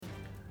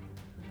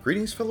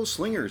Greetings, fellow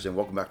slingers, and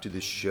welcome back to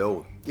this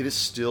show. It is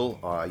still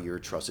your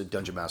trusted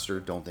Dungeon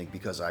Master. Don't think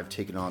because I've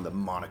taken on the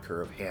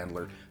moniker of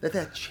Handler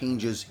that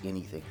changes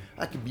anything.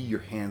 I could be your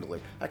handler,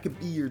 I could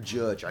be your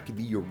judge, I could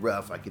be your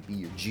ref, I could be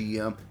your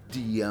GM,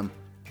 DM.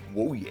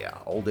 Whoa yeah,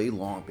 all day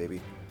long, baby.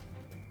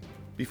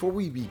 Before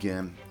we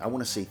begin, I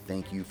want to say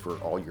thank you for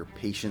all your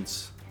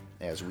patience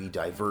as we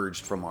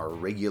diverged from our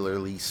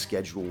regularly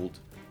scheduled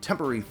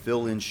temporary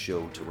fill-in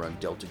show to run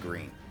Delta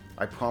Green.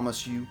 I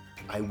promise you,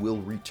 I will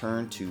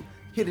return to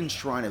Hidden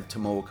Shrine of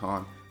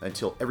Tomoe-Con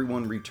until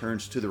everyone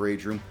returns to the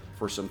Rage Room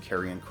for some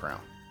Carrion Crown.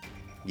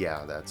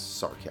 Yeah, that's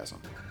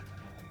sarcasm.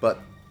 But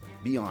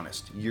be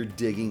honest, you're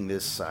digging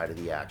this side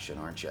of the action,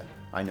 aren't you?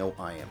 I know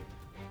I am.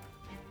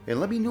 And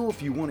let me know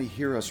if you want to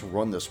hear us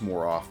run this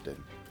more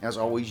often. As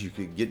always, you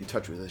can get in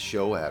touch with the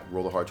show at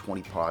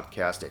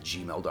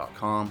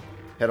rollthehard20podcast@gmail.com.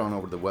 Head on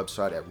over to the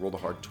website at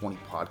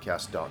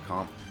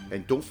rollthehard20podcast.com.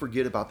 And don't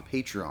forget about the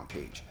Patreon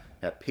page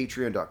at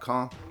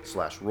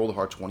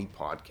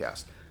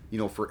patreon.com/rollthehard20podcast. You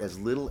know, for as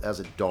little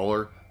as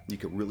 $1, you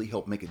could really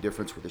help make a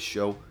difference with the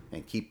show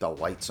and keep the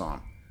lights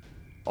on.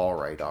 All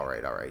right.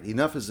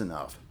 Enough is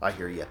enough. I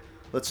hear you.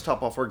 Let's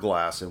top off our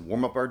glass and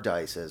warm up our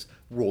dice as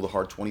Roll the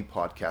Hard 20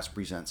 Podcast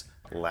presents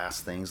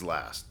Last Things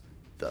Last,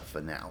 the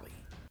finale.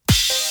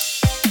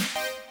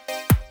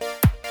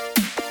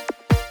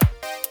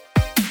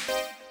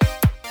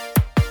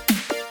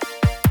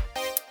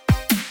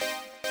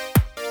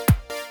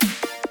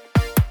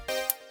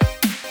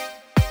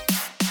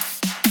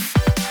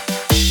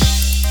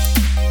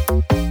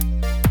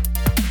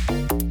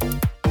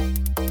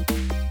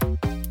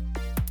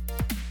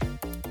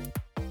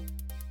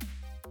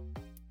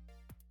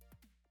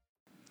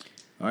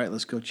 All right,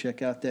 let's go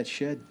check out that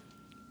shed.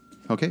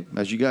 Okay,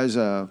 as you guys,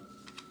 how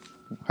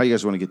you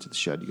guys want to get to the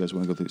shed? You guys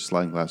want to go through the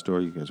sliding glass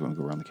door? You guys want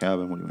to go around the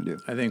cabin? What do you want to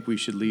do? I think we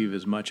should leave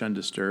as much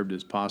undisturbed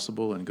as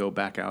possible and go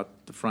back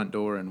out the front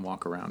door and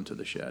walk around to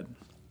the shed.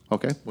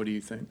 Okay. What do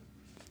you think?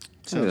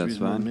 Sounds that's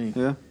reasonable to fine. me.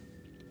 Yeah.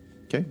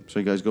 Okay, so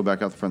you guys go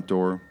back out the front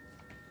door,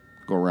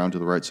 go around to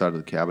the right side of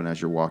the cabin. As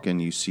you're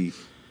walking, you see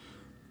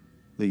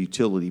the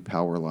utility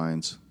power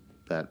lines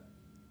that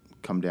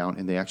come down,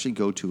 and they actually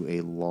go to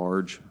a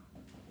large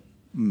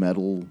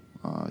metal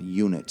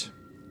unit.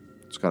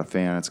 It's got a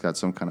fan, it's got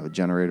some kind of a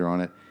generator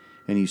on it,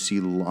 and you see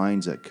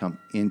lines that come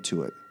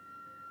into it.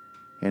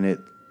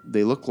 And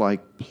they look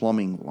like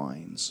plumbing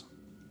lines.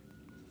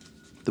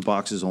 The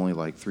box is only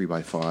like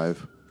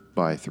 3x5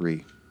 by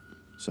 3.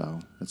 So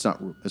it's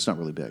not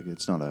really big.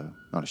 It's not a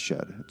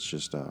shed. It's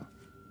just some.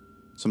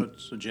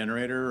 It's a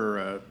generator or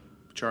a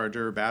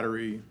charger,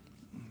 battery.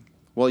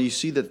 Well, you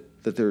see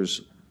that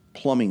there's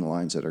plumbing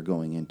lines that are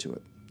going into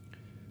it.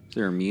 Is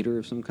there a meter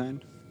of some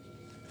kind?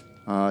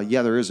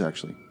 Yeah, there is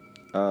actually.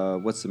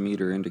 What's the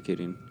meter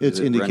indicating? It's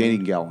Is it indicating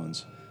running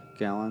gallons.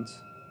 Gallons?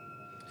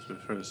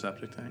 For the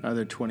septic tank. Are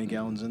there 20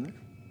 gallons in there?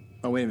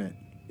 Oh, wait a minute.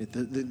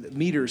 The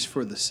meter's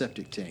for the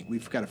septic tank.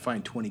 We've got to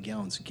find 20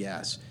 gallons of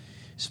gas.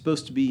 It's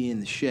supposed to be in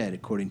the shed,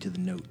 according to the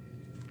note.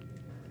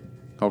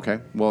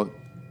 Okay. Well,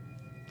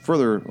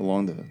 further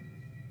along the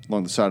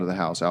side of the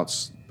house, out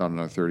about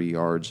another 30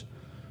 yards,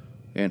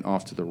 and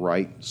off to the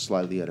right,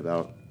 slightly at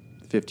about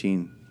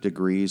 15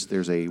 degrees,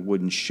 there's a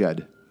wooden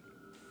shed.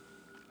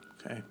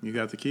 Okay, you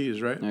got the keys,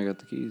 right? I got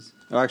the keys.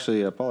 Oh,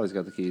 actually, Paulie's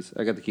got the keys.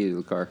 I got the key to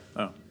the car.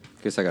 Oh.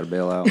 Guess I got to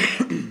bail out.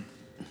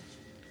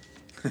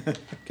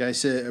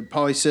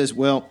 Polly says,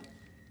 well,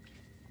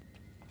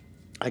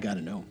 I got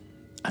to know.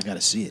 I got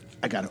to see it.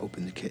 I got to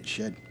open the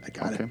shed. I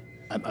got Okay. it.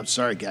 I'm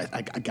sorry, guys.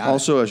 I got it.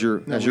 Also, as you're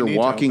we need to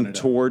walking open it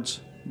up.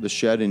 towards the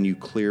shed and you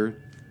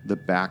clear the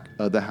back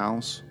of the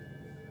house,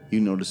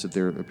 you notice that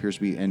there appears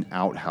to be an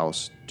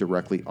outhouse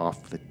directly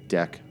off the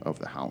deck of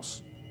the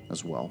house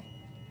as well.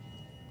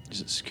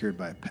 Is it secured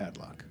by a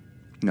padlock?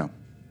 No,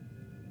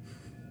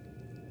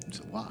 Is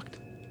it locked?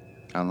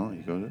 I don't know.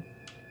 You go to.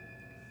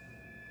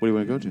 What do you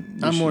want to go to?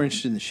 I'm more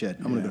interested in the shed.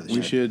 I'm going to go to the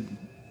We shed.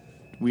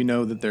 we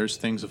know that there's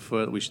things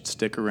afoot. We should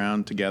stick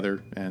around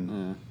together.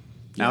 And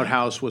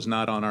outhouse was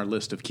not on our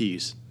list of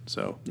keys.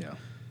 So Yeah.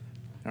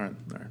 our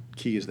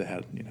keys that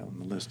had, on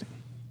the listing.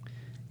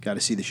 Got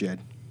to see the shed.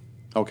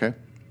 Okay.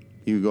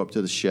 You go up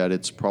to the shed.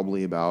 It's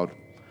probably about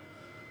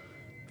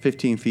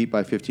 15 feet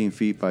by 15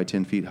 feet by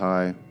 10 feet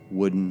high,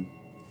 wooden.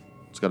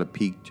 It's got a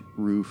peaked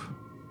roof.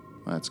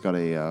 It's got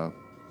a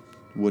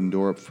wooden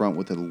door up front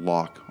with a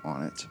lock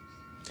on it.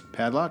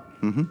 Padlock?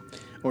 Mm-hmm.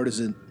 Or does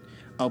it...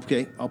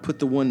 Okay, I'll put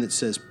the one that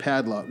says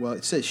padlock. Well,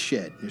 it says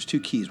shed. There's 2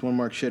 keys. One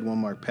marked shed, one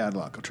marked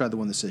padlock. I'll try the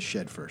one that says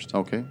shed first.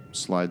 Okay.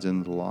 Slides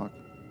into the lock.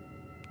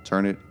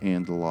 Turn it,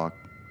 and the lock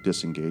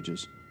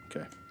disengages.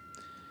 Okay.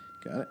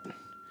 Got it.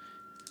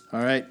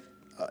 All right.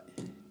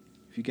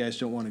 If you guys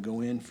don't want to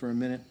go in for a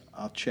minute,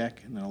 I'll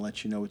check, and then I'll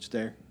let you know it's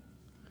there.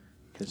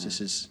 Because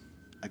this is...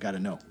 I got to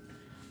know.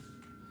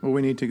 Well,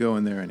 we need to go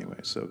in there anyway,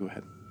 so go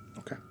ahead.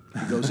 Okay.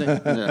 He goes in.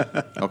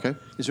 Okay.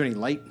 Is there any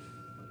light?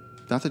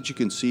 Not that you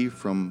can see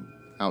from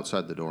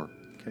outside the door.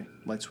 Okay.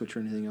 Light switch or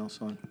anything else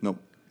on? Nope.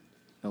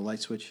 No light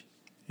switch?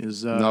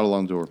 Is Not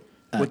along the door.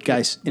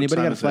 Guys,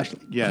 anybody time got a is it?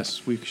 flashlight?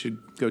 Yes, we should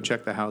go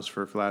check the house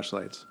for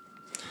flashlights.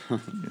 You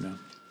know.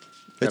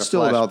 It's a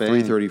still about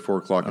flashbang. 3:30, 4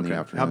 o'clock in the Okay.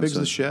 afternoon. How big's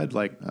so the shed?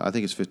 Like, I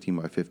think it's 15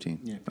 by 15.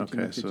 Yeah, 15 Okay,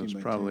 by so 15 it's by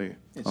 10. probably-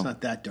 It's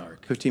not that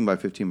dark. 15 by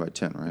 15 by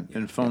 10, right?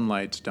 and phone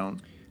lights don't.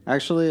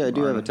 Actually, I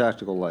do have a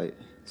tactical light.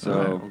 So All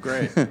right, well,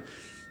 great.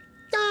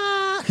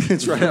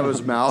 It's right out of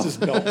his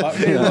mouth.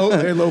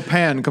 Hey, low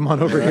pan, come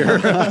on over here.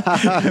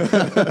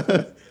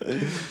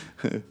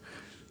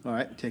 All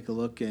right, take a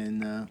look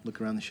and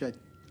look around the shed.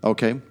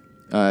 Okay.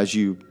 As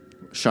you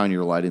shine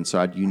your light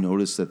inside, you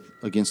notice that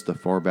against the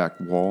far back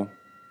wall,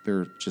 there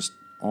are just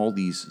all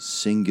these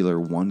singular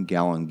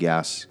 1-gallon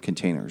gas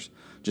containers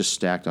just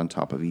stacked on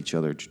top of each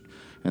other.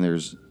 And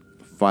there's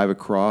 5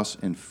 across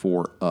and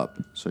 4 up.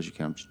 So as you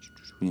count,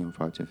 5,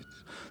 10, 15,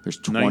 there's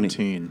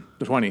 20.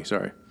 20,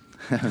 sorry.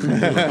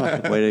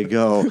 Way to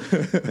go.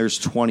 There's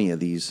 20 of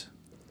these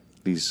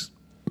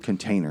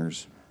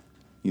containers.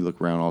 You look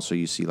around, also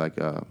you see like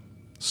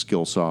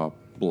skill saw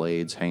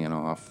blades hanging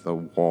off the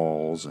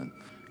walls and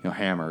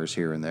hammers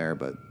here and there,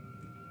 but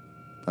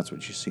that's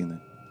what you see in the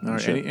All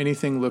right, shed.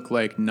 anything look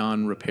like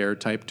non-repair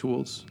type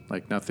tools?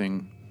 Like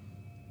nothing,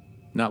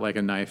 not like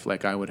a knife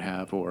like I would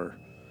have or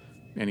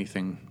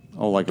anything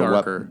like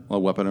darker. a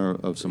weapon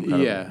of some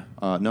kind Yeah.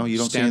 of... no, you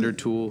don't standard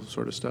see tool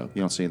sort of stuff.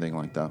 you don't see anything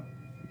like that.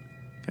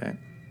 Okay.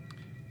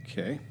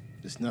 Okay.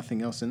 There's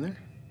nothing else in there?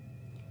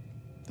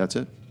 That's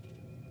it?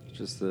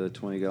 just the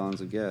 20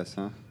 gallons of gas,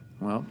 huh?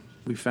 Well,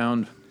 we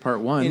found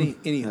part one.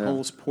 Any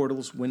holes,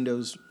 portals,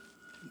 windows?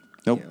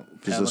 Nope. You know,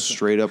 Just a padlocks?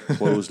 straight up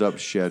closed up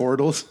shed.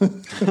 Portals.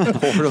 Fucking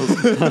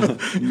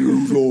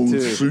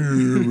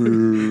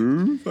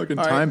All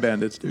right, time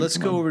bandits, dude. Let's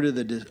Come go on. over to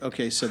the...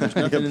 Okay, so there's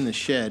nothing in the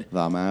shed.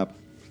 The map.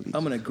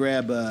 I'm going to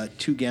grab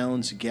 2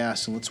 gallons of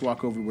gas, and let's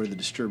walk over where the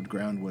disturbed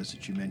ground was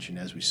that you mentioned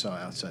as we saw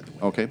outside the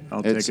window. Okay. I'll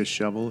It's- take a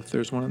shovel if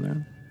there's one in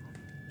there.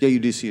 Yeah, you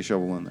do see a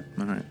shovel in there.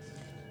 All right.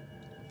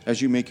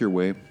 As you make your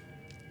way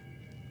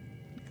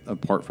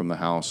apart from the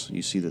house,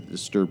 you see that the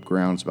disturbed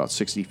ground's about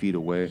 60 feet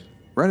away,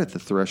 right at the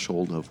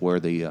threshold of where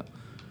the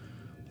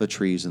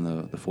trees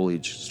and the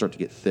foliage start to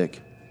get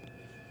thick.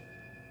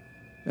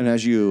 And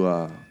as you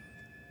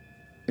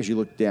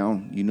look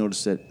down, you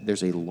notice that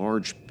there's a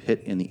large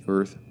pit in the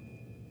earth,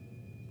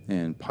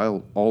 and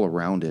piled all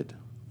around it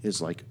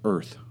is like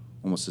earth,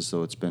 almost as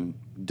though it's been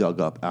dug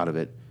up out of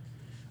it.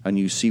 And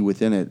you see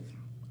within it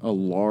a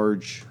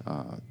large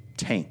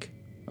tank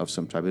of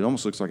some type. It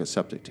almost looks like a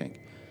septic tank.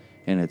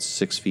 And it's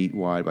 6 feet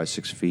wide by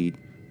 6 feet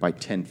by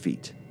 10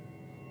 feet.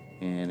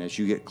 And as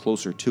you get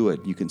closer to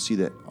it, you can see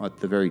that at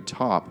the very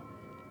top,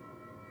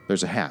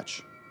 there's a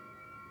hatch.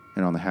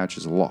 And on the hatch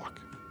is a lock.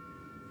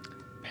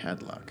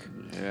 Padlock.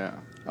 Yeah.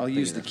 I'll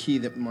use the key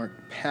that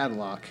marked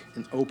padlock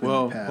and open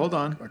Well, the padlock. hold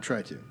on. Or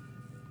try to.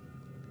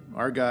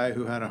 Our guy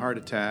who had a heart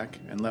attack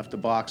and left a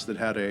box that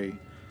had a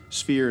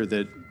sphere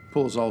that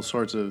pulls all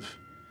sorts of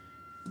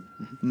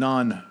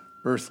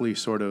non-earthly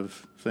sort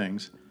of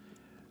things.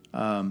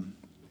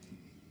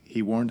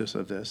 He warned us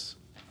of this.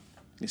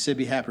 He said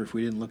be happier if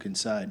we didn't look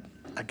inside.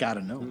 I got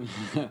to know.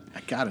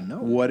 I got to know.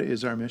 What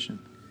is our mission?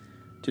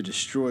 To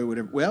destroy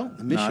whatever. Well,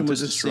 the mission Not to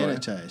was to destroy.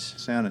 sanitize.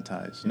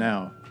 Sanitize.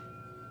 Now,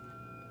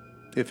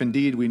 if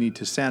indeed we need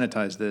to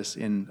sanitize this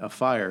in a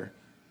fire,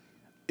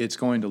 it's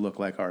going to look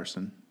like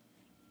arson.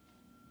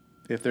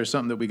 If there's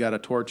something that we got a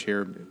torch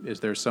here,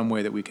 is there some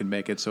way that we can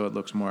make it so it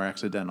looks more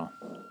accidental?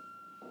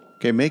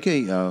 Okay, make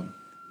a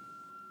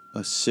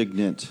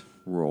signet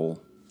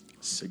roll.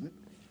 Signet?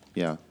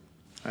 Yeah.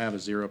 I have a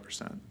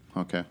 0%.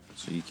 Okay.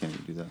 So you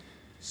can't do that.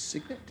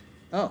 Signet?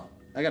 Oh,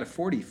 I got a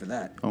 40 for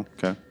that.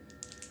 Okay.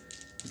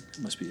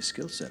 Must be a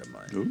skill set of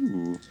mine.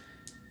 Ooh.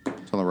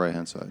 It's on the right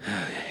hand side.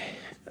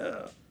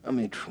 I'm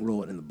going to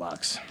roll it in the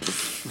box.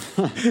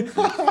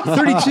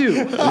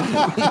 32.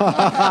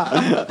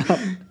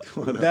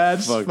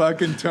 That's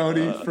fucking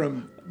Tony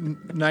from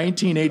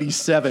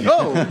 1987.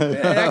 Oh,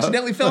 it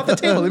accidentally fell off the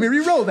table. Let me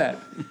re-roll that.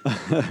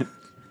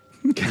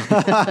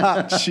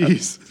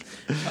 Jeez.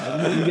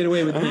 You get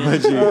away with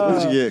that.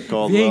 What'd you get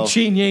called? You ain't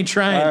cheating, you ain't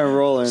trying. I'm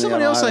rolling.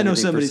 Someone I don't else have I know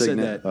anything for somebody said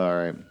Signet. that. All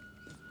right.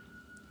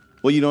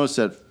 Well, you notice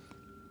that,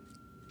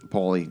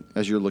 Paulie,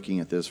 as you're looking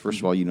at this, first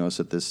of all, you notice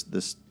that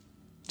this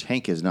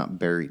tank is not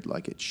buried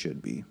like it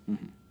should be.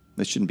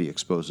 It shouldn't be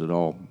exposed at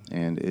all,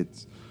 and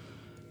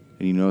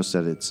you notice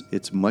that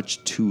it's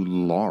much too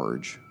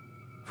large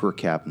for a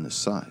cabin this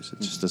size.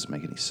 It just doesn't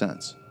make any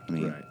sense. I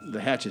mean, Right. The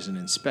hatch is an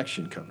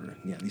inspection cover.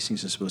 Yeah, these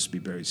things are supposed to be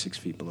buried 6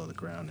 feet below the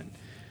ground. And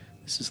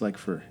this is like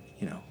for,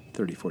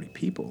 30, 40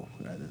 people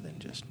rather than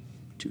just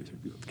 2 or 3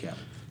 people at the cabin.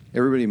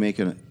 everybody make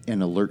an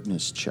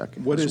alertness check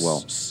What as is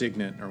well.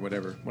 signet or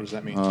whatever? What does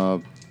that mean?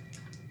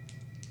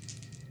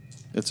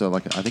 It's I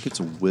think it's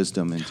a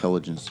wisdom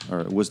intelligence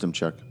or a wisdom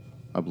check,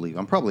 I believe.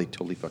 I'm probably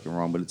totally fucking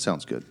wrong, but it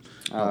sounds good.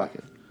 I like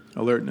it.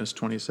 Alertness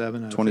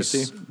 27 out of 20,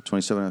 50.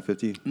 27 out of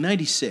 50.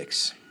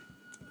 96.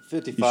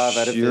 55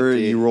 out of 50.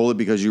 You roll it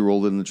because you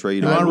rolled it in the tray.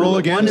 You wanna roll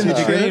again? One in the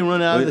All tray right. and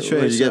run out of the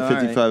tray. You get so, all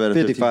right. 55 out of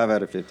 50. 55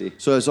 out of 50.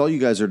 So as all you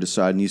guys are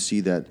deciding, you see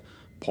that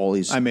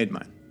Paulie's... I made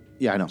mine.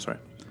 Yeah, I know. Sorry.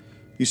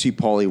 You see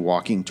Paulie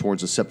walking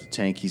towards the septic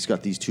tank. He's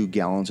got these 2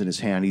 gallons in his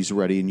hand. He's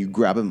ready, and you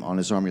grab him on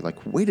his arm. You're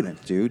like, wait a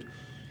minute, dude.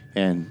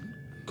 And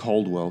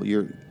Caldwell,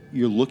 you're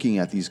looking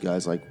at these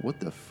guys like, what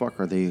the fuck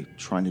are they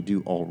trying to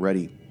do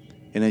already?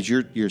 And as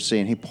you're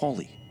saying, hey,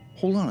 Paulie,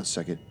 hold on a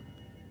second.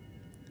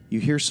 You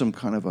hear some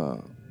kind of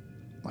a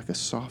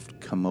soft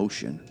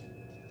commotion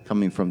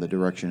coming from the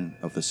direction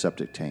of the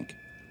septic tank.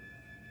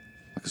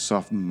 Like a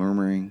soft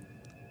murmuring,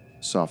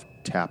 soft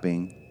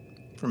tapping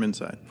From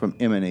inside. from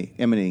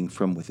emanating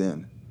from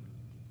within.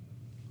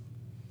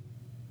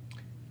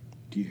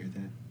 Do you hear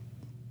that?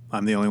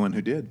 I'm the only one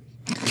who did.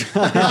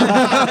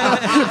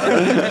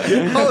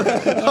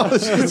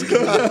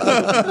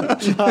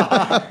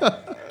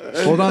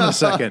 Hold on a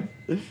second.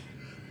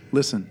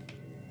 Listen.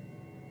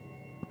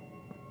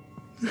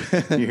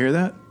 You hear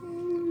that?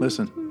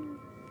 Listen.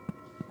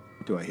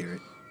 Do I hear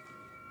it?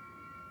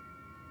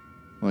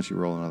 Why don't you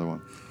roll another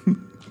one?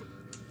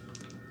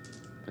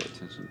 Pay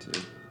attention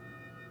to.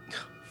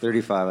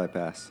 35, I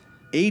pass.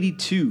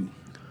 82.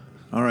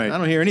 All right. I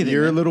don't hear anything,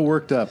 You're man. a little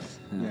worked up.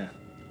 Yeah.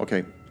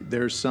 Okay,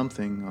 There's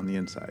something on the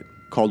inside.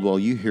 Caldwell,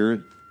 you hear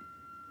it.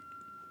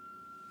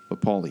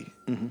 But Paulie,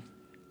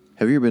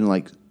 have you ever been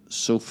like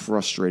so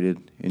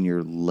frustrated and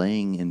you're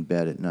laying in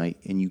bed at night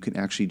and you can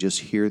actually just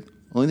hear, the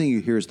only thing you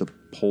hear is the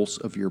pulse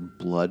of your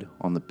blood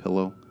on the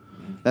pillow?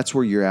 That's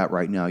where you're at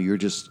right now. You're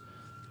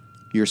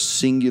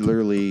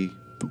singularly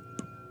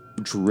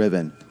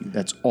driven.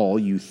 That's all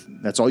you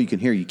can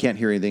hear. You can't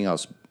hear anything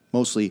else.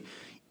 Mostly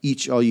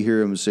all you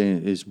hear him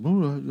saying is,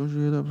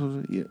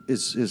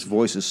 his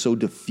voice is so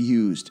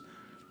diffused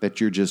that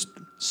you're just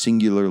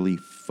singularly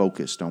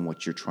focused on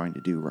what you're trying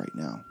to do right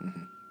now.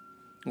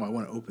 Well, I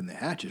want to open the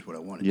hatch is what I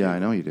want to do. Yeah, I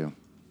know you do.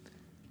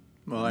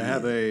 Well, I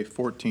have a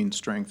 14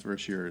 strength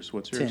versus yours.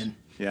 What's yours? 10.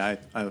 Yeah,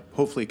 I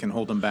hopefully can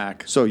hold him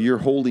back. So you're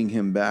holding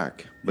him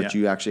back, but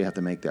Yeah. you actually have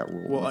to make that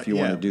rule if you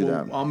want to do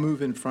that. I'll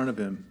move in front of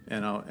him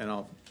and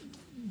I'll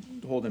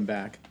hold him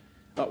back.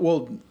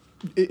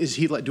 Is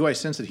he like? Do I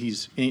sense that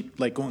he's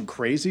like going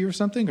crazy or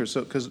something, or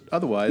so? Because He's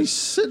otherwise,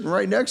 sitting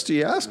right next to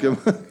you. Ask him.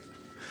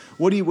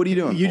 What are you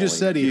doing? you just Paulie?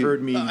 said he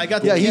heard me. I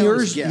got the Yeah, he candles,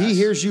 hears. yes. He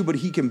hears you, but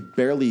he can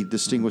barely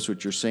distinguish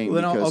what you're saying.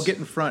 Well, then because I'll get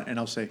in front and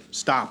I'll say,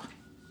 "Stop!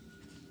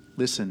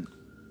 Listen."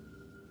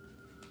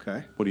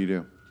 Okay. What do you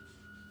do?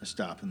 I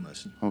stop and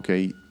listen.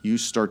 Okay, you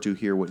start to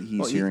hear what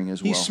he's hearing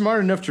as well. He's smart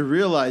enough to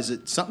realize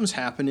that something's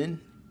happening,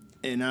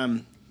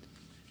 and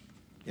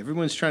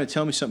everyone's trying to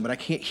tell me something, but I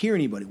can't hear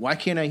anybody. Why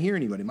can't I hear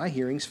anybody? My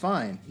hearing's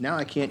fine. Now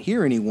I can't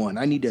hear anyone.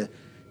 I need to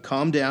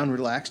calm down,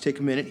 relax, take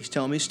a minute. He's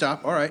telling me to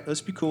stop. All right,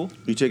 let's be cool.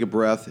 You take a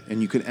breath,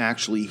 and you can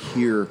actually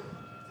hear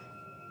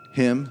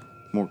him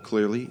more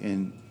clearly,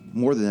 and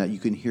more than that, you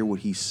can hear what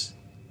he's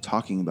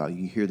talking about.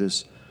 You hear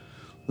this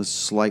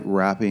slight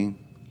rapping.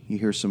 You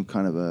hear some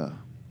kind of a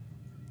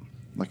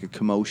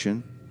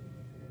commotion.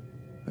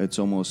 It's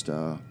almost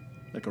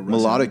Like a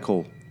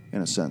melodical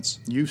in a sense.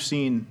 You've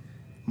seen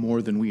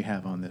more than we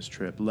have on this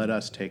trip. Let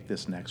us take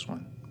this next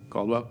one,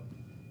 Caldwell.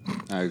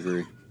 I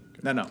agree.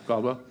 No,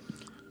 Caldwell.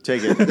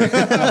 Take it.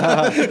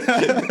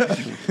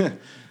 All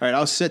right,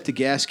 I'll set the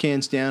gas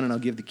cans down, and I'll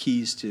give the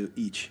keys to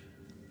each.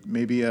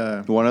 Maybe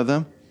One of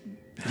them.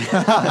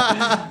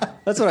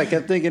 That's what I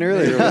kept thinking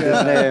earlier with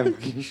his name.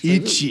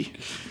 Ichi.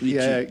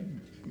 Yeah,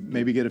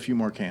 maybe get a few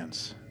more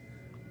cans.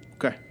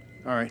 Okay.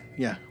 All right.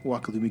 Yeah,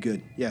 walk will do me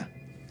good. Yeah.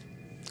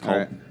 All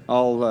right.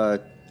 I'll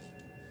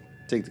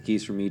take the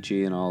keys from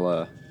Ichi and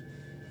I'll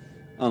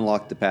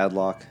unlock the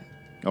padlock.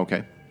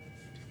 Okay.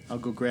 I'll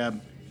go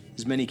grab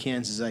as many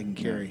cans as I can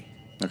carry.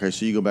 Okay,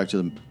 so you go back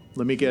to the.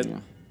 Let me get.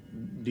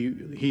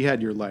 He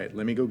had your light.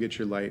 Let me go get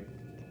your light,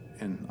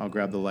 and I'll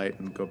grab the light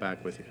and go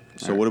back with you.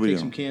 So what are we Take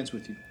doing? some cans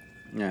with you.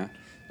 Yeah.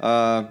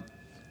 Now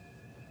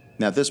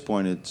at this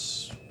point,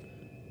 it's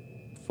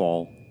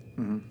fall,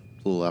 a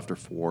little after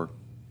 4.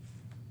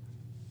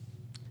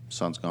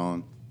 Sun's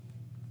gone.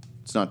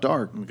 It's not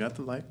dark. We got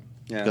the light.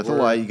 Yeah. You got the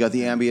light. You got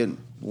the ambient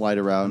light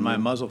around. My you.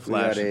 muzzle We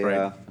flash got is a,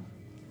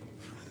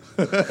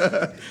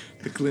 bright.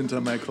 The glint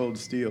on my cold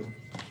steel.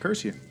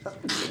 Curse you.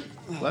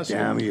 Bless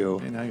Damn you.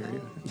 Hey, now you're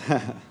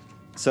here.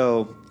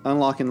 so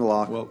unlocking the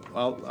lock. Well,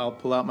 I'll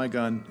pull out my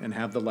gun and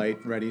have the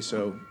light ready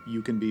so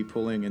you can be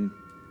pulling and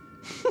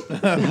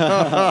what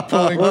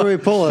are we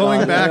pulling?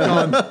 pulling back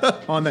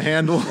on the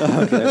handle.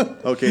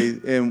 Okay,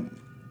 and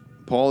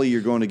Paulie,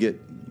 you're going to get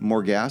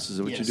more gas. Is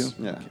that what you do?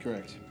 Yeah.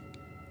 Correct.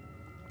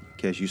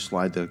 Okay, as you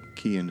slide the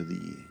key into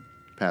the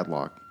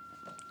padlock,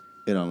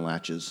 it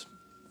unlatches.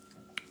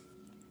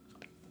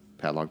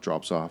 Padlock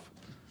drops off.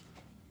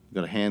 You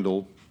got a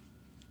handle.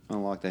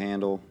 Unlock the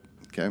handle.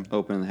 Okay.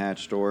 Open the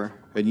hatch door.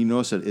 And you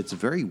notice that it's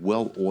very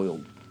well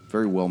oiled,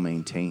 very well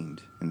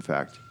maintained, in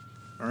fact.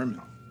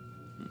 Ermin.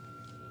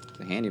 It's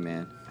a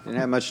handyman. Didn't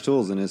have much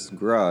tools in his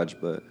garage,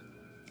 but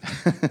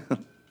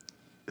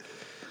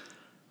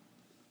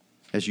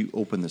As you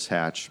open this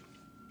hatch,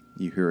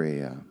 you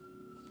hear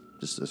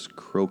just this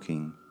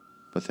croaking,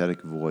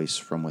 pathetic voice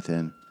from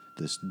within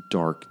this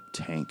dark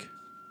tank.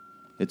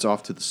 It's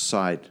off to the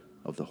side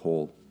of the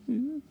hole.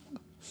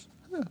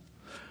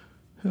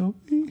 Help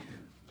me,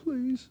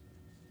 please.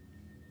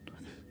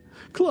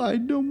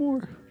 Clyde, no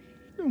more.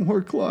 No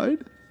more,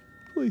 Clyde.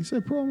 Please, I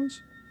promise.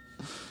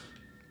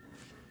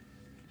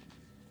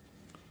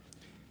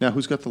 Now,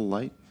 who's got the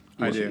light?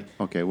 I do.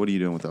 Okay, what are you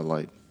doing with that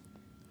light?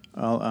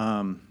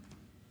 I'll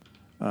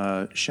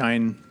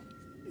shine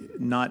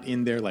not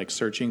in there like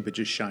searching, but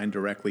just shine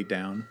directly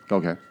down.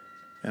 Okay.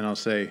 And I'll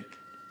say,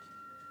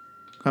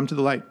 come to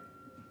the light.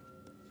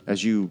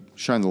 As you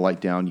shine the light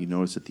down, you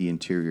notice that the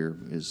interior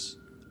is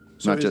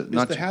So not just is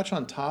not the ju- hatch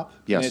on top?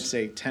 Yes. And it's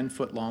a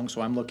 10-foot long,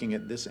 so I'm looking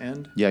at this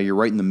end. Yeah, you're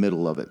right in the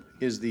middle of it.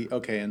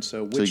 And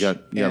so you which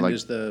got- yeah, end like-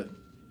 is the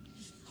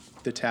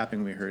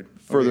tapping we heard? Over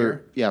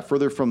Further, here?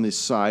 further from the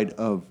side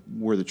of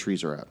where the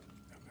trees are at.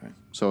 Okay.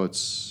 So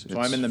it's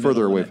I'm in the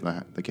further middle away of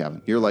from the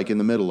cabin. You're like in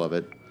the middle of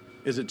it.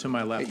 Is it to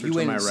my left or You to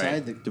went my inside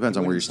right? the. Depends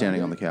on you where went you're inside standing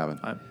there? on the cabin.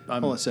 I'm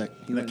Hold on a sec.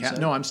 You went inside?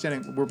 No, I'm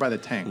standing. We're by the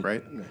tank,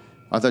 right?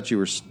 I thought you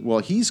were. Well,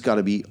 he's got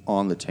to be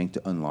on the tank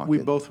to unlock We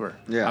it. both were.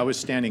 Yeah. I was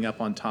standing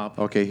up on top.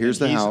 Okay, here's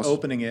and the he's house.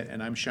 opening it,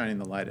 and I'm shining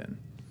the light in.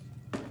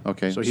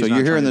 Okay, So so, he's you're not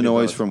hearing trying the to do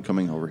noise both. from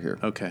coming over here.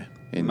 Okay.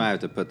 You might have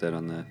to put that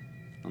on the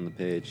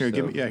page. Here, so.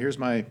 give me. Yeah, here's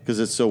my. Because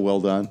it's so well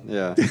done.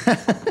 Yeah.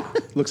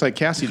 Looks like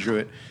Cassie drew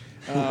it.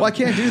 Well, I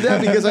can't do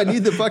that because I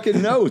need the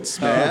fucking notes,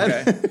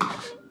 man.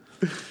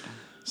 Okay.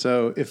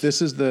 So if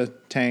this is the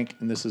tank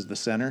and this is the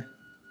center,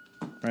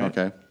 right?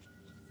 Okay.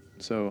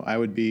 So I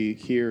would be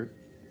here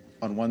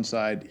on one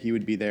side. He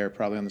would be there,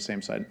 probably on the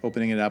same side,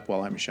 opening it up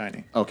while I'm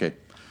shining. Okay.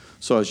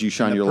 So as you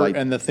shine And your the light,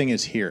 and the thing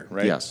is here,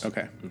 right? Yes.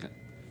 Okay.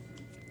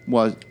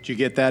 well, Did you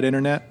get that,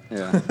 internet?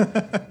 Yeah.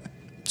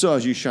 so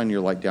as you shine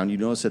your light down, you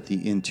notice that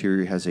the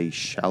interior has a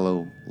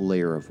shallow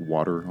layer of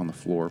water on the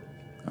floor.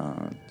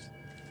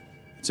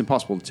 It's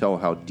impossible to tell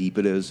how deep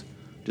it is,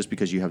 just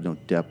because you have no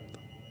depth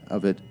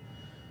of it.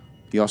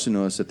 You also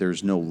notice that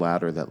there's no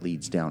ladder that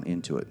leads down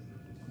into it.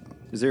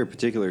 Is there a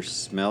particular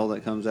smell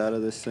that comes out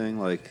of this thing?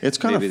 Like It's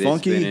kind of maybe it's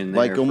been funky, in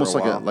like there for almost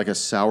like while? a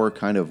sour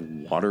kind of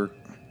water,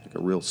 like a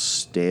real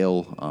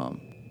stale,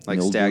 like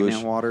mildewish-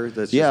 stagnant water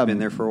that's yeah, just been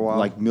there for a while.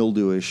 like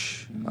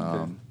mildewish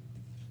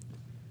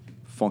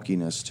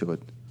funkiness to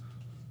it.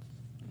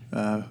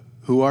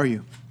 Who are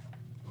you?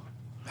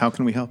 How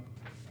can we help?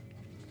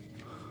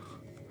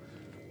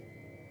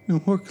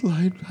 No more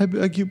Clyde. I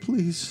beg you,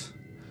 please.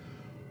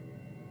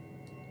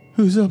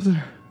 Who's up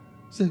there?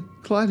 Is that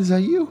Clyde? Is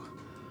that you?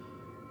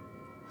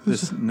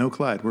 No,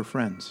 Clyde. We're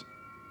friends.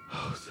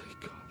 Oh,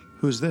 thank God.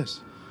 Who's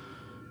this?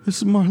 This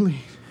is Marlene.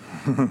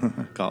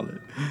 Called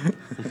it.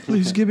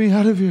 Please get me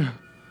out of here.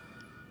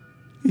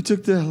 He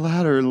took that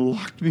ladder and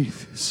locked me in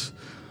this.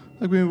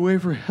 I've been away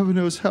for heaven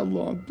knows how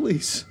long.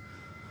 Please.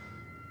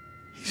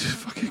 He's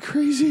fucking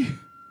crazy.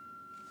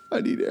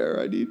 I need air.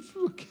 I need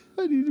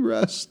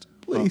rest.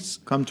 Please.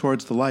 Well, come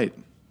towards the light,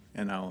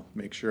 and I'll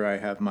make sure I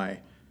have my.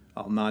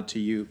 I'll nod to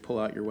you. Pull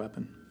out your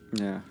weapon.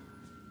 Yeah.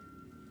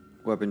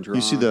 Weapon drawn.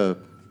 You see the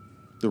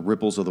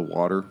ripples of the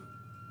water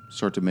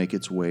start to make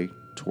its way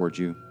towards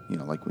you. You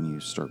know, like when you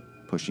start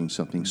pushing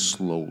something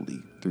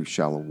slowly through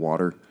shallow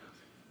water.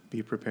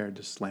 Be prepared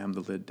to slam the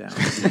lid down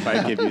if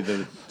I give you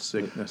the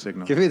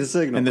signal. Give me the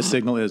signal. And the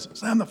signal is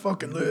slam the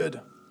fucking lid.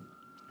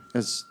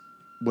 As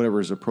whatever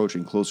is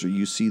approaching closer,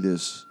 you see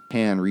this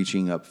hand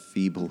reaching up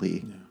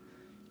feebly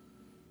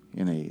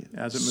in a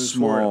As it moves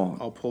small. forward,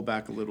 I'll pull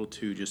back a little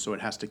too, just so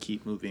it has to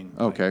keep moving.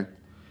 Okay.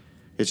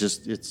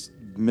 It's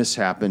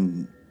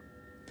misshapen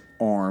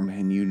arm,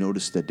 and you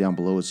notice that down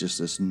below is just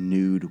this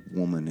nude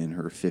woman in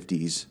her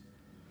 50s.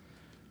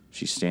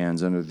 She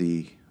stands under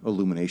the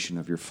illumination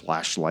of your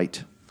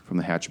flashlight from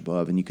the hatch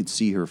above, and you can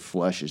see her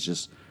flesh is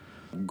just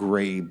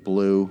gray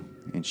blue,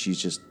 and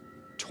she's just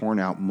torn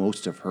out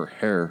most of her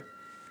hair.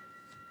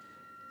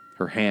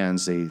 Her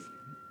hands, the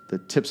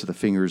tips of the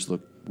fingers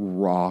look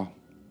raw,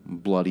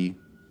 bloody,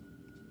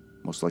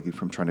 most likely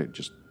from trying to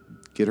just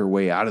get her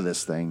way out of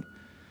this thing.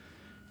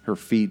 Her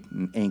feet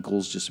and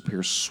ankles just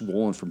appear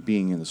swollen from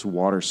being in this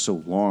water so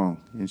long.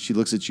 And she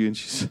looks at you and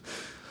she's,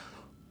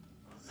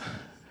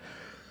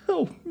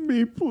 help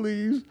me,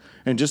 please.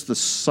 And just the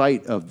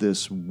sight of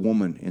this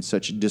woman in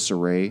such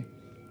disarray,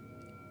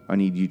 I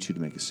need you two to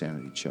make a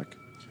sanity check.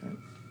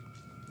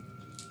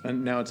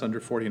 And now it's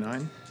under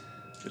 49.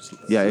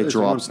 Yeah, it There's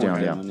drops 1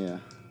 point down, down, yeah.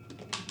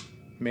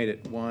 Made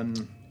it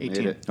 118.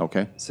 Made it.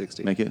 Okay.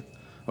 60. Make it.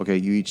 Okay,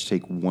 you each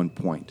take 1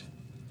 point.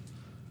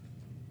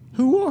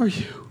 Who are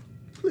you?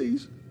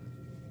 Please.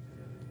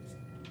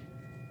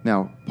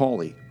 Now,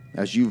 Paulie,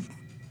 as you've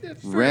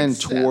ran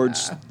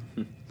towards,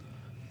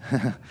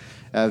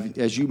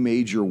 as you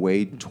made your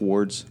way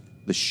towards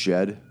the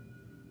shed,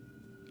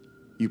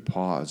 you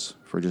pause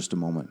for just a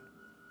moment,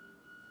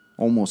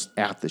 almost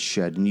at the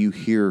shed, and you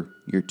hear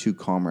your two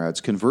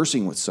comrades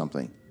conversing with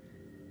something.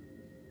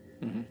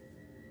 Mm-hmm.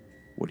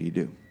 What do you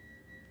do?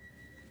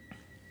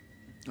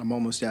 I'm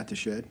almost at the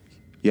shed.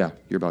 Yeah,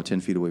 you're about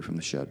 10 feet away from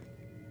the shed.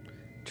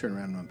 Turn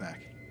around and run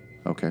back.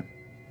 Okay.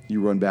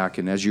 You run back,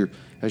 and as you're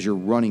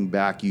running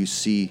back, you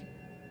see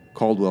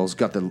Caldwell's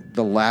got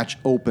the latch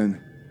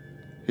open.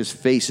 His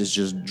face is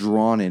just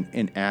drawn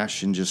in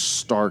ash and just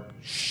stark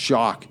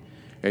shock.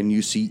 And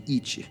you see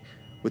each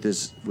with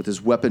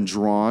his weapon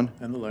drawn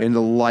And the light. and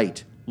the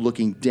light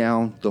looking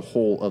down the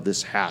hole of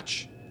this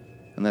hatch.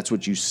 And that's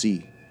what you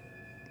see.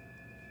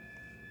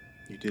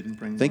 You didn't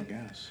bring Think- more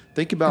gas.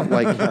 Think about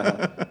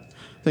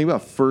think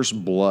about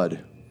First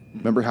Blood.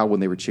 Remember how when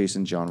they were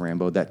chasing John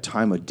Rambo, that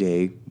time of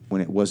day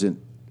when it wasn't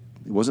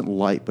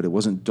light, but it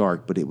wasn't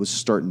dark, but it was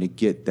starting to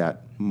get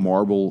that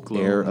marble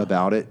air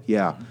about it.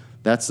 Yeah,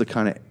 that's the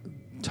kind of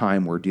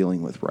time we're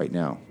dealing with right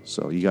now.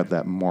 So you got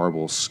that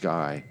marble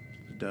sky.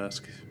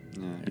 Dusk.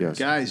 Yes.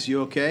 Guys,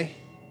 you okay?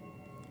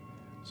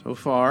 So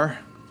far,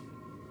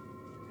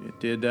 it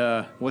did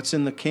What's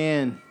in the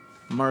can?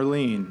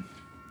 Marlene,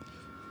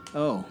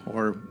 Oh,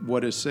 or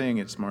what is saying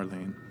it's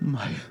Marlene.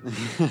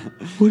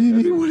 What do you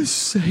mean? What is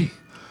saying?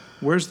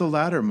 Where's the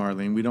ladder,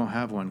 Marlene? We don't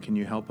have one. Can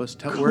you help us?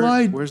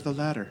 Clyde- Where's the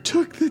ladder?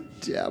 Took the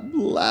damn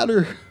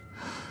ladder.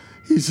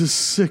 He's a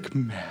sick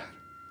man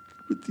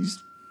with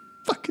these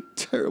fucking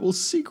terrible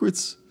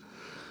secrets.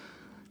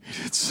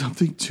 He did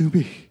something to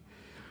me.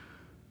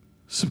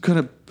 Some kind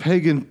of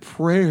pagan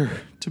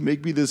prayer to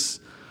make me this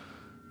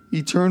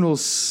eternal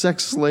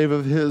sex slave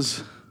of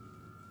his.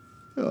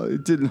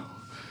 It didn't.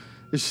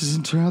 It just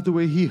didn't turn out the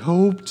way he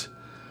hoped.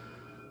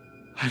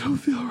 I don't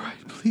feel right.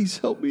 Please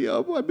help me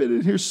up. I've been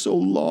in here so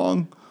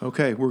long.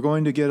 Okay, we're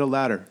going to get a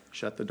ladder.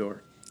 Shut the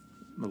door.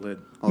 The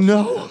lid.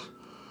 No.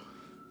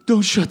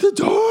 Don't shut the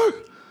door.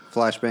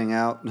 Flashbang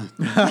out.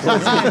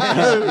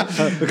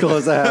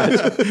 Close the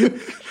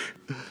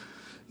hatch.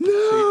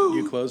 No.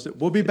 You closed it.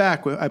 We'll be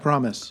back. I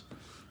promise.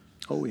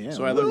 oh yeah.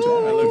 So I looked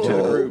to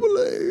the group.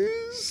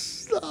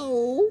 Please.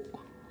 No.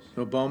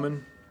 So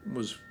Bowman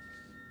was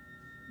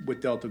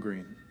with Delta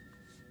Green.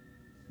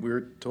 We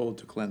were told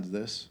to cleanse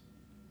this.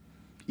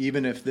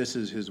 Even if this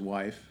is his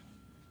wife,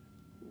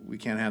 we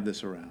can't have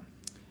this around.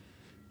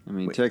 I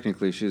mean,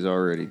 technically, she's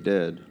already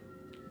dead.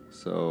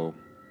 So,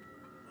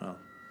 Well,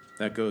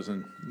 that goes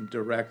in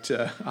direct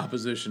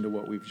opposition to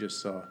what we've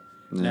just saw.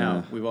 Yeah.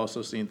 Now, we've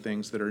also seen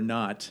things that are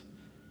not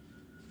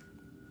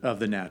of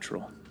the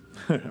natural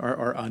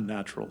or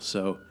unnatural.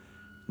 So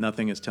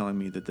nothing is telling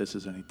me that this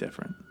is any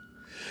different.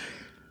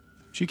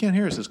 She can't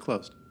hear us. It's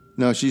closed.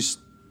 No, she's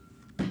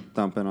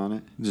thumping on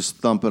it. just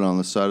thumping on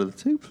the side of the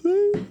tape.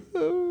 Please.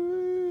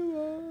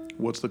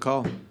 What's the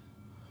call?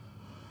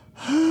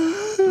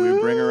 Do we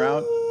bring her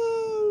out?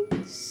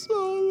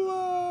 So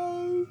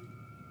long.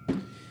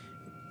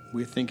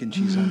 We're thinking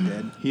she's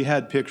undead. He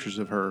had pictures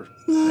of her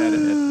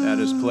at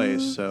his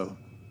place, so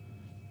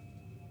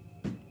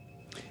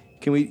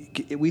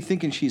We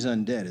thinking she's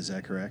undead? Is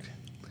that correct?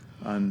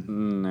 No,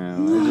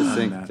 I just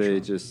think Unnatural. they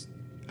just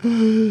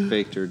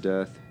faked her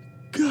death.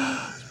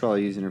 It's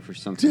probably using her for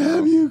something Damn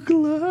else. you,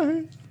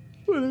 Clyde.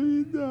 What have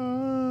you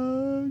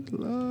done,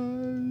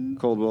 Clyde?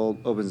 Coldwell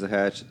opens the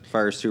hatch,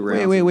 fires 2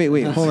 rounds.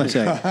 Wait. Hold on a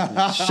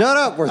second. Shut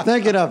up! We're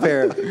thinking up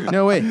here.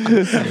 No, wait.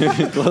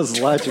 Close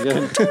the latch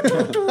again.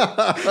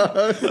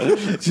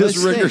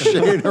 Just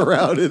ricocheting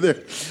around in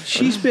there.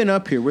 She's been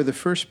up here. We're the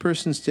first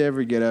persons to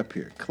ever get up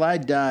here.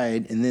 Clyde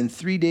died, and then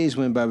 3 days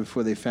went by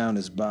before they found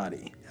his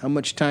body. How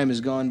much time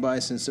has gone by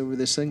since over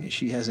this thing?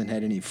 She hasn't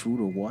had any food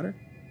or water?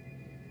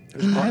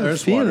 There's have a water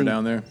feeling-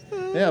 down there.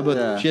 Yeah, but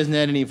Yeah. she hasn't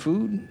had any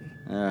food?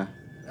 Yeah.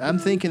 I'm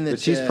thinking that... But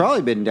she's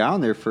probably been down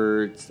there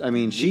for, I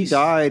mean, she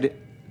died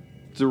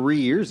 3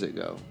 years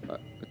ago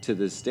to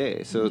this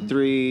day. So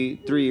 3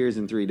 years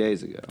and 3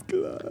 days ago.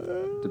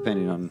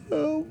 Depending on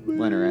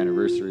when her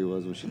anniversary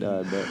was when she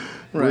died. But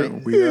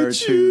Right. We are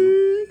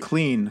to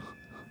clean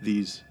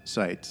these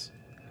sites.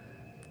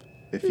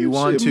 If you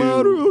want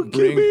to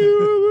bring...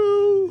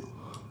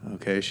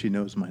 Okay, she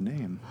knows my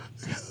name.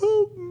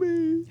 Help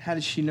me. How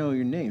does she know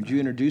your name? Did you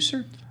introduce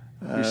her?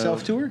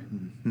 Yourself to her?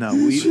 No,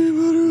 we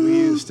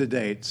used to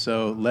date,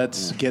 so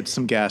let's get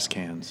some gas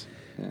cans.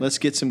 Let's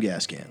get some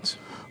gas cans.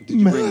 did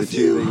you bring the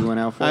 2 that you went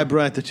out for? I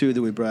brought the 2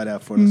 that we brought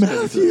out for us.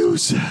 Matthew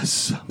says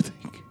something.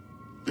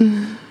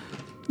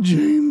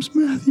 James,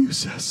 Matthew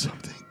says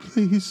something,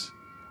 please.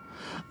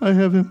 I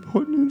have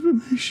important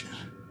information.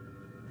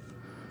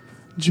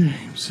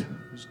 James.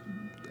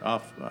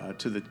 Off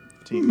to the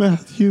team.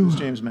 Matthew. Who's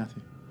James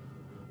Matthew?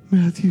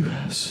 Matthew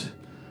has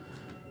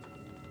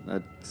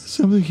That's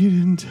something he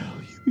didn't tell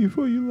you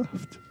before you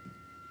left.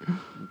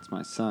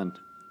 my son.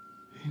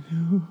 You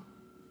know?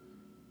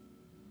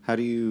 How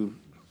do you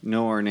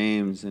know our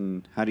names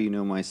and how do you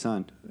know my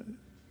son?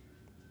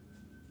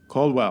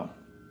 Caldwell,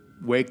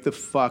 wake the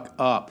fuck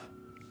up.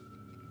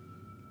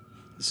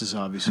 This is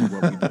obviously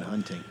what we've been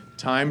hunting.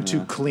 Time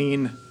to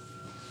clean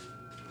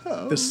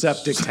the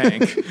septic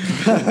tank.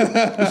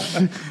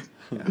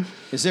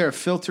 Is there a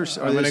filter? Or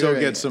I'm going to is go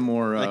there get some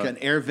more. like an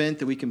air vent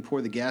that we can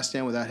pour the gas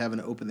down without having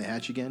to open the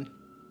hatch again?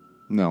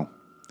 No.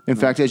 In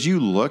fact, as you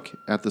look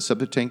at the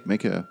septic tank,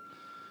 make a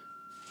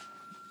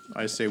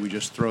I say we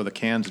just throw the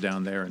cans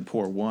down there and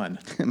pour one.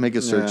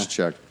 search Yeah.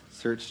 check.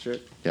 Search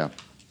strip. Yeah.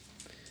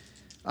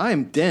 I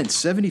am dense,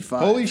 75.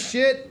 Holy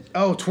shit.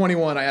 Oh,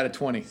 21. I had a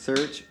 20.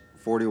 Search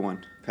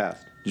 41.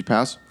 Passed. Did you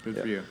pass? Good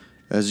for you.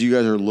 As you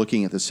guys are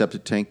looking at the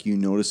septic tank, you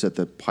notice that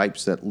the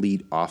pipes that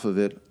lead off of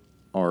it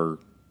are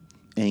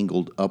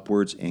angled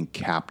upwards and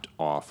capped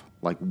off,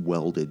 like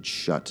welded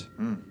shut.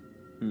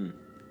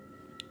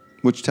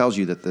 Which tells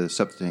you that the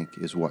septic tank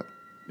is what?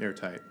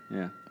 Airtight.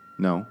 Yeah.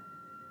 No.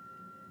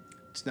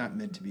 It's not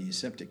meant to be a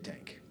septic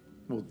tank.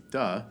 Well,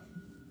 duh.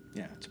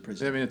 Yeah, it's a I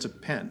prison. mean, it's a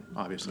pen,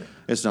 obviously.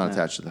 It's not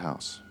attached to the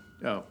house.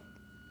 Oh,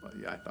 well,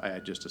 yeah, I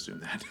had just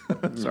assumed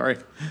that. Sorry.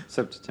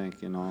 Septic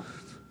tank and all.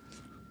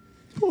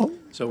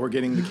 So we're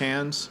getting the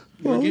cans.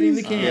 We're getting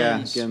the Yeah,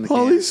 cans. getting the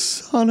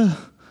Polly's can. sauna.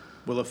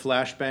 Will a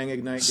flashbang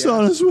ignite gas?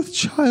 Sauna's with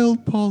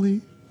child,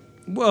 Polly.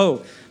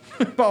 Whoa.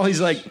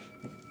 Polly's like,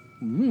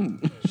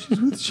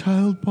 She's with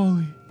child,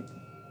 Polly.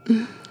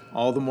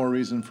 All the more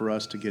reason for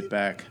us to get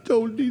back.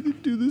 Don't need to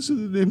do this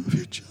in the name of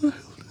your child.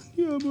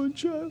 Yeah, I'm on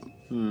child.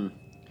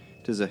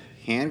 Does a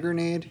hand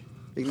grenade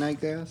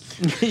ignite gas?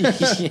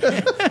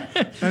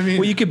 I mean,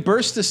 well, you could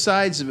burst the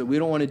sides of it. We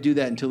don't want to do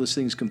that until this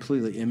thing's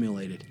completely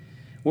emulated.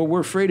 What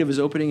we're afraid of is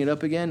opening it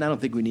up again. I don't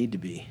think we need to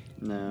be.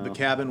 No. the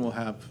cabin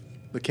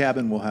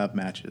will have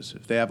matches.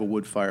 If they have a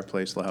wood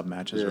fireplace, they'll have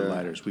matches or Yeah.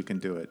 lighters. We can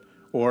do it.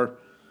 Or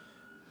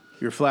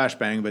your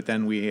flashbang, but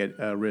then we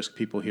risk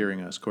people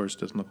hearing us. Of course, it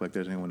doesn't look like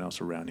there's anyone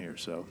else around here.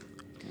 So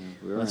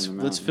We're Let's on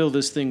the let's mountain. fill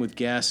this thing with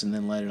gas and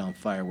then light it on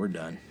fire. We're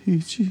done.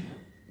 Ichi.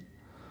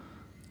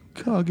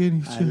 Kage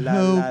needs your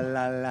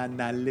help.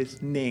 not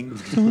listening.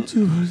 Don't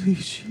do it,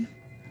 Ichi.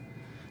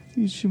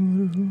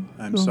 Ichimaru.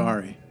 I'm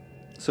sorry.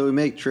 So we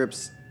make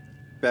trips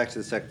back to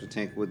the septic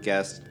tank with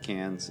gas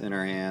cans in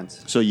our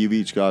hands. So you've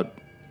each got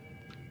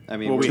I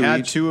mean, Well, we we're-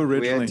 had two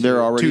originally. two.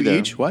 They're already two there.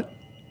 each. What?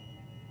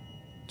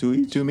 two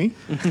each? To me?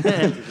 We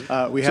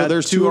So had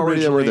there's two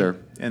already that were originally, there.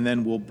 and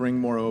then we'll bring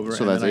more over.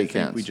 So and that's then I 8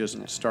 think cans. We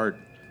just start.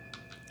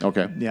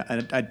 Okay. Yeah,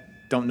 and I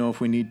don't know if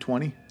we need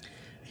 20.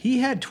 He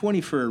had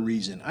 20 for a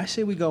reason. I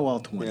say we go all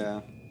 20.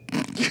 Yeah.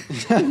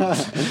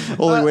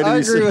 Only way to I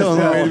be agree with only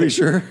that. way to be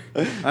sure.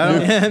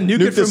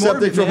 Nuke the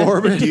septic from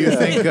orbit. Do you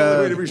think?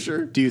 Only way to be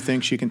sure. Do you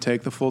think she can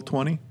take the full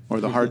 20 or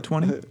the hard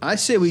 20? I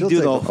say we She'll do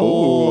take the the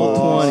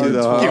whole 20. Give me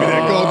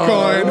that gold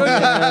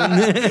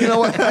coin. You know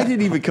what? I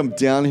didn't even come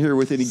down here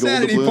with any gold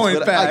Sanity doubloons, point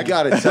but I back.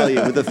 gotta tell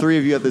you, with the three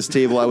of you at this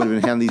table, I would have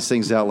been handing these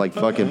things out like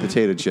fucking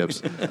potato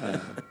chips.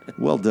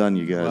 Well done,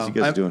 you guys. Well, You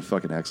guys are I'm- doing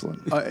fucking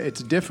excellent.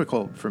 It's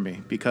difficult for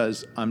me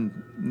because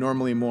I'm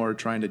normally more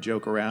trying to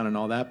joke around and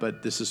all that,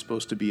 but this is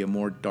supposed to be a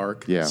more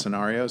dark Yeah.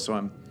 scenario, so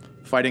I'm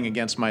fighting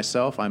against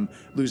myself. I'm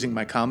losing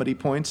my comedy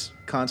points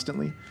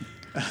constantly,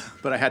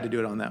 but I had to do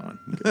it on that one.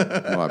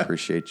 Well, I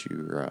appreciate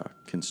your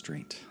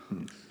constraint.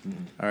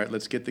 All right,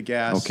 let's get the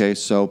gas. Okay,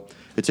 so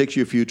it takes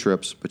you a few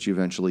trips, but you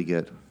eventually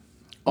get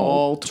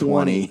All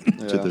 20.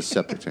 to the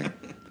septic tank.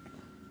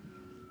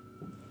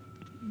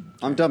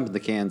 I'm dumping the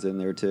cans in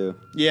there too.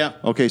 Yeah.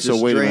 Okay, so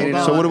Just wait a drain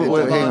minute. it So out.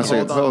 what? Hang on a Hold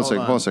second. on, Hold on a hold second.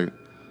 on. Hold on a second.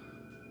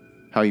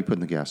 How are you putting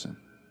the gas in?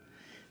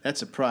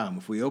 That's a problem.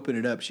 If we open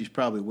it up, she's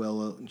probably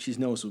she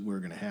knows what we're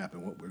going to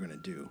happen, what we're going to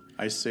do.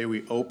 I say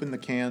we open the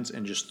cans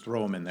and just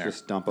throw them in there.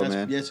 Just dump them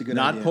in. That's a good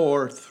Not idea.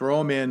 pour, throw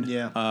them in,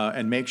 Yeah.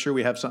 and make sure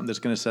we have something that's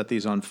going to set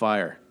these on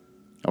fire.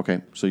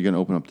 Okay, so you're gonna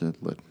open up the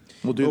lid.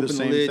 We'll do Open the the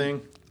same lid,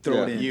 thing.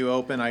 throw it in. You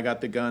open, I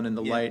got the gun and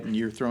the Yeah. light, and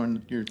you're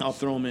throwing your. I'll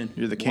throw them in.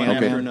 You're the One can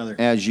after man. another.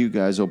 As you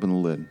guys open the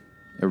lid,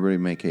 everybody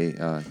make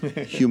a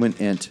human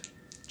int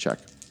check.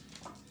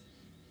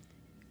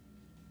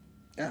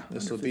 Yeah,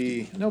 This will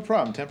be no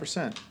problem.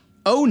 10%.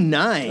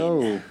 09.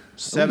 Oh,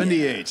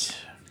 78.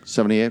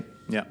 78,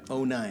 Yeah.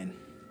 09.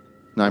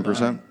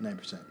 9%.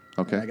 9%.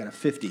 Okay. I got a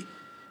 50.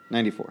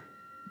 94.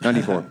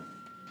 94.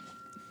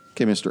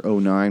 Okay, Mr.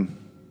 09.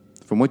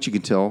 From what you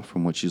can tell,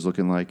 from what she's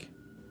looking like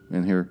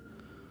in here,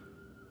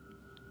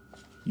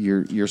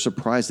 you're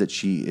surprised that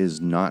she is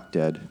not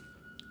dead.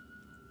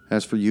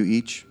 As for you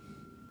each,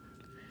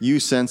 you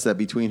sense that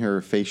between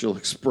her facial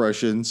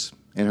expressions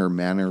and her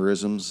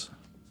mannerisms,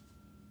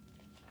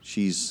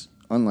 she's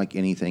unlike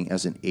anything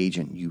as an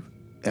agent you've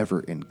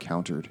ever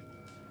encountered.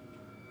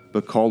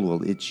 But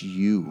Caldwell, it's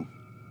you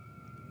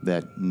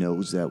that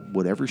knows that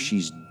whatever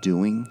she's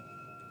doing,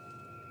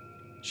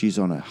 she's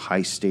on a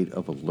high state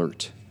of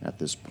alert at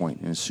this point.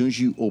 And as soon as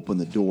you open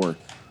the door,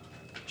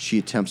 she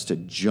attempts to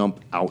jump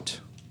out.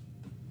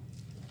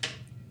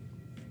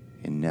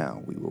 And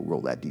now we will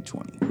roll that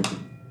d20.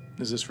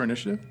 Is this for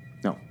initiative?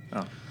 No.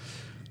 Oh.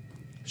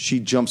 She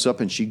jumps up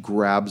and she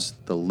grabs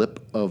the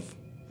lip of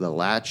the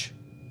latch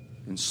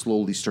and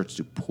slowly starts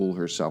to pull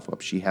herself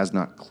up. She has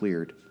not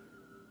cleared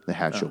the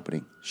hatch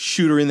opening.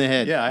 Shoot her in the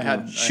head. Yeah, I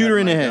had. Shoot I had her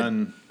in my the head.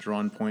 gun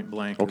drawn point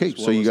blank. Okay, as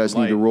well so you as guys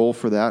the need to light. roll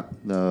for that.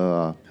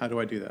 How do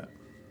I do that?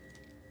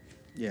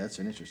 Yeah, that's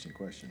an interesting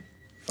question.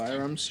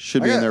 Firearms?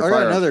 Should be I in got- there. I got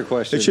firearms. another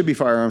question. It should be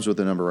firearms with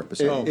the number right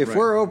beside. Oh, If right.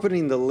 we're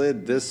opening the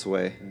lid this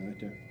way Right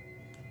there.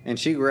 and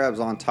she grabs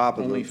on top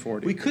of Only the,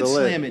 40. We could the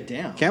lid, slam it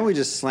down. Can't we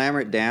just slam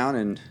it down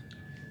and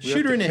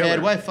Shoot her in the kill head.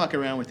 her. Why fuck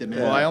around with it, man?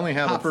 Well, I only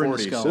have Pop a her in the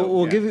 40, skull. so-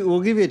 we'll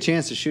yeah. give you a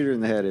chance to shoot her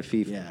in the head. If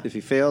he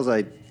fails,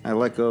 I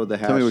let go of the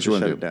hatch me what to you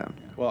wanna shut do. it down.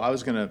 Well, I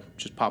was gonna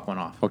just pop one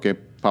off. Okay,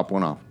 pop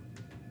one off.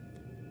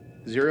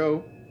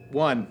 0,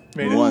 1.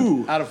 Made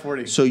One. it. Out of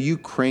 40. So you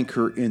crank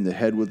her in the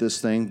head with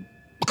this thing.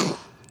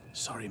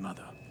 Sorry,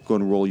 mother. Go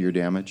and roll your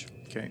damage.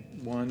 Okay,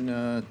 1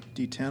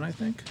 D10, I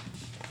think.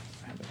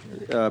 I have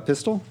it here.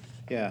 Pistol?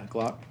 Yeah,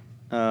 Glock.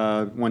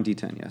 1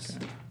 D10, yes.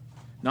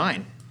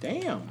 9.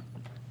 Damn.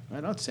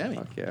 Right on, Sammy.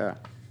 Fuck yeah.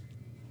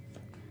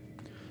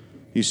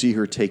 You see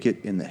her take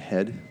it in the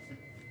head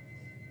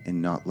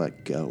and not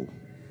let go.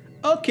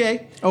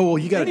 Okay. Oh, well,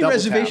 you got a Any double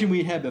reservation tap.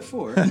 we had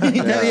before.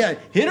 Yeah.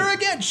 Hit her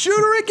again. Shoot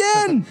her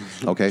again.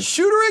 Okay.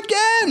 Shoot her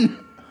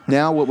again.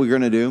 Now what we're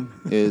going to do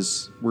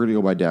is we're going to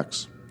go by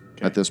dex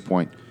at this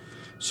point.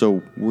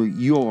 So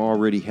you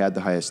already had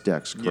the highest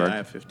dex, correct? Yeah, I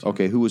have 15.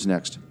 Okay, who was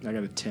next? I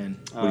got a 10.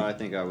 I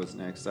think I was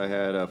next. I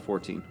had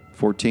 14.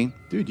 14.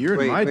 Dude, you're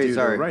Wait, my dude.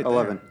 sorry. Right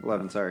 11. there.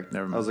 11, sorry.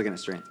 Never mind. I was looking at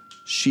strength.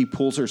 She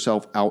pulls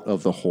herself out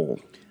of the hole.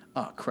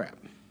 Oh, crap.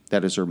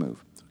 That is her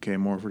move. Okay,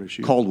 more for the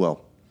shoot.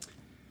 Caldwell.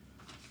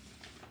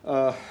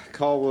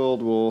 Caldwell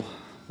will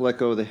let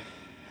go of the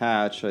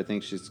hatch. I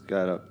think she's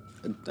got a.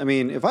 I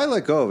mean, if I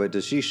let go of it,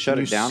 does she shut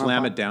Can it you down?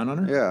 slam it down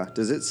on her? Yeah.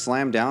 Does it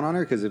slam down on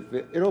her? Because if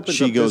it opens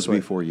She up goes this way.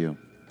 before you.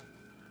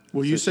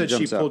 Well, you So she said she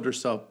jumps out. pulled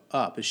herself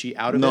up. Is she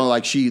out of it? No,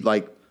 like she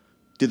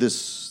did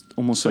this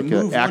almost like Move an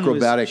one was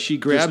acrobatic. she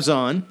grabs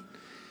on.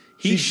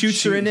 He She-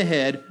 shoots her she- in the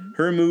head.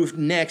 Her move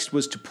next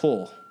was to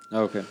pull.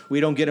 Okay. We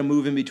don't get a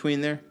move in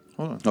between there.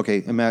 Hold on.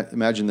 Okay,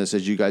 imagine this.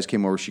 As you guys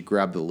came over, she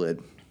grabbed the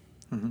lid.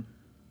 Mm-hmm.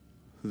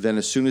 Then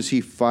as soon as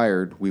he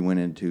fired, we went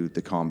into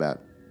the combat.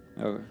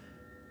 Okay.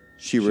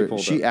 She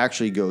pulled up.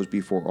 actually goes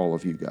before all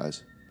of you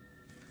guys.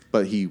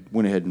 But he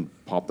went ahead and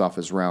popped off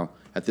his round.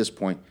 At this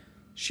point,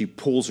 she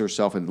pulls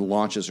herself and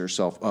launches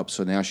herself up.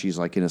 So now she's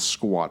like in a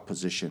squat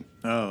position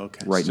Oh,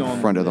 okay. right So in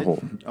on front the of the lid?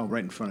 hole. Oh,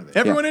 right in front of it.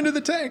 Everyone into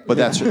the tank. But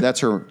that's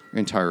her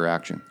entire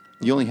action.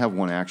 You only have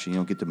one action. You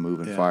don't get to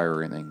move and Yeah. fire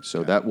or anything.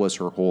 So that was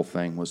her whole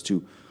thing, was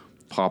to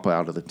pop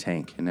out of the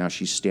tank. And now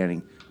she's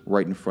standing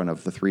right in front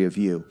of the three of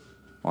you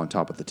on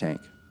top of the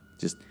tank.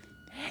 Just,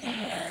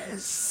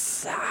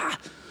 yes,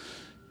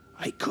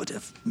 I could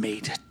have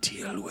made a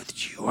deal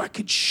with you. I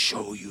could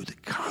show you the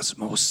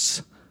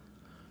cosmos.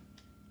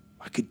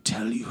 I could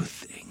tell you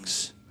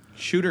things.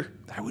 Shoot her.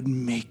 I would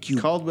make you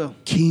Caldwell.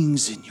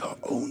 kings in your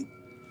own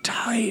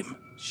time.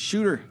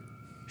 Shoot her.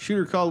 Shoot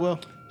her, Caldwell.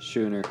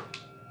 Shooter.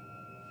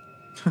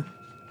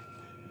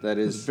 That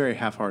It's a is. very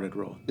half-hearted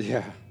roll.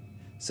 Yeah.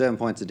 7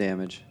 points of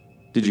damage.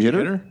 Did you hit her?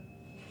 Hit her?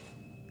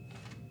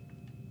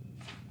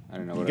 I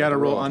don't know You what got to I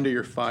roll under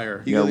your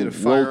fire. You gotta Yeah, lead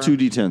a roll firearm.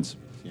 2d10s.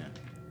 Yeah.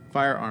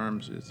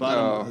 Firearms is.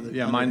 Bottom of the-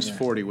 Yeah, under- mine's yeah.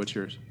 40. What's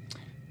yours?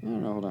 I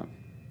don't know. Hold on.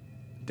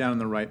 Down in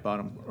the right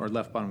bottom or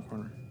left bottom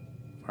corner.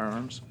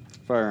 Firearms.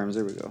 Firearms.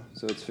 There we go.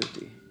 So it's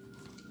 50.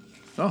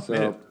 Oh, So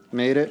made it.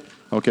 made it.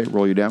 Okay,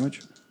 roll your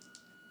damage.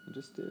 I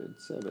just did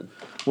 7.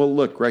 Well,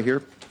 look, right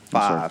here.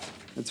 I'm sorry. 5.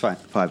 It's fine.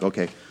 5,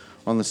 okay.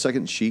 On the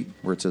second sheet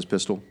where it says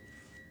pistol,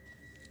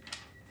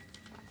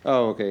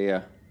 Oh, okay.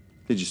 Yeah.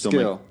 did you still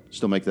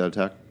Skill. make that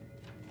attack?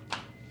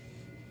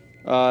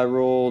 I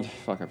rolled.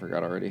 Fuck, I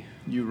forgot already.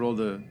 You rolled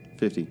a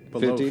 50.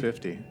 below 50?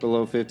 50.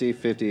 Below 50.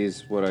 50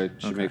 is what I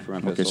should make for my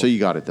pistol. Okay, so you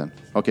got it then.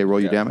 Okay, roll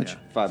your Yeah, damage.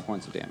 yeah. 5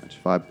 points of damage.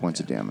 5 points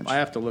of damage. I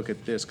have to look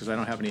at this because I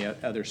don't have any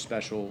other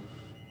special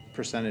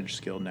percentage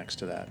skill next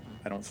to that.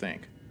 I don't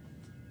think.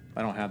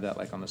 I don't have that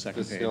like on the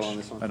second The page. skill on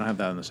this one? I don't have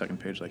that on the second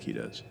page like he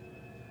does.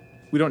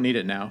 We don't need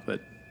it now,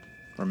 but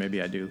or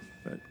maybe I do.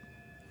 But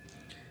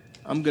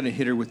I'm going to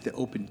hit her with the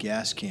open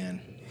gas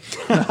can.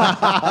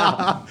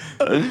 not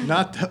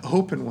the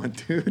open one,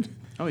 dude.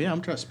 Oh, yeah,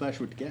 I'm trying to splash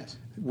her with the gas.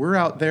 We're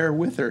out there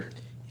with her.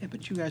 Yeah,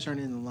 but you guys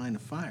aren't in the line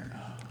of fire.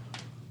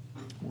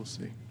 We'll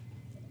see.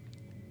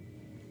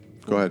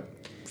 Go ahead.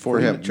 For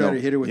I'm him, gonna try no.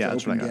 to hit her with Yeah, the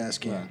that's what open I got. gas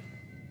can.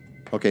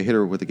 Okay, hit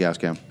her with the gas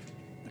can.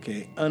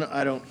 Okay,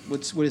 I don't.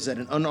 What is that?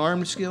 An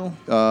unarmed skill?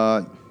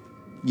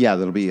 Yeah,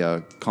 that'll be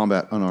a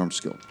combat unarmed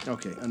skill.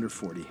 Okay, under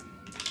 40,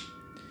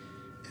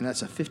 and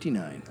that's a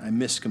 59. I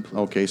missed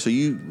completely. Okay, so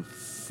you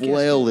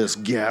flail this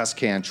gas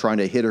can trying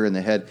to hit her in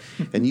the head,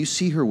 and you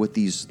see her with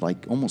these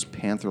like almost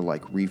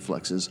panther-like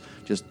reflexes,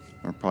 just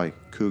or probably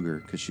cougar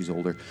because she's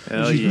older.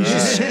 Hell she,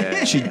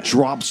 yeah. she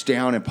drops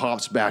down and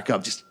pops back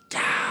up. Just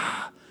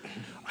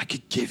I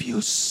could give you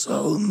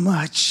so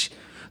much.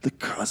 The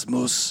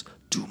cosmos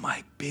do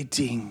my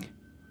bidding.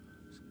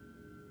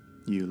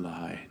 You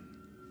lie.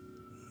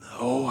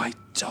 No, I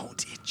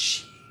don't,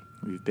 Itchy.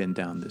 We've been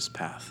down this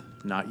path.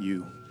 Not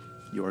you.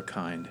 Your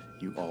kind.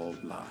 You all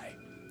lie.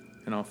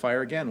 And I'll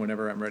fire again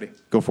whenever I'm ready.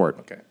 Go for it.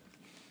 Okay.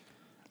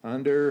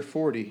 Under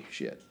 40.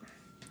 Shit.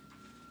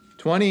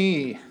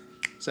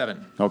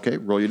 27. Okay,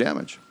 roll your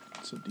damage.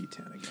 So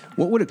D10 again.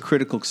 What would a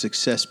critical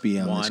success be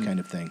on this One. kind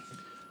of thing?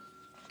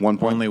 1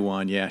 point. Only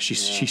one. Yeah, she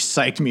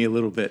psyched me a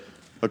little bit.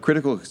 A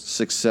critical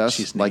success,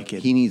 She's like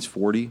naked. he needs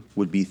 40,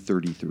 would be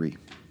 33.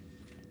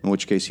 In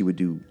which case he would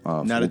do.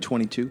 Not a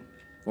 22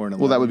 or an 11.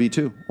 Well, that would be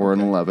 2 or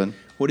an 11.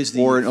 What is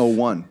the- or an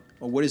 01?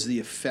 Or what is the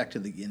effect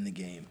of in the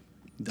game?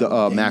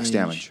 The, max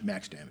damage.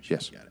 Max damage.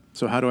 Yes. Got it.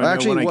 So how do I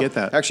know when I what- get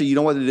that? Actually, you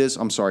know what it is?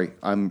 I'm sorry,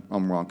 I'm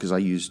wrong because I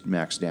used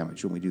max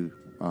damage when we do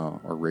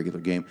our regular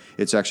game.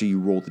 It's actually you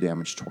roll the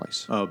damage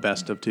twice. Oh,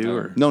 best of two?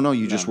 Or? No,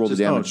 you just roll the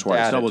damage twice.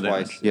 add it double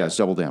twice. damage. Yeah, it's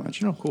double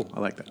damage. Oh, cool. I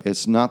like that.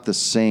 It's not the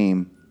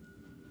same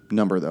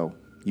number though.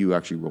 You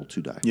actually roll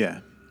 2 die. Yeah.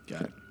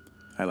 Got it.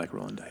 I like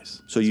rolling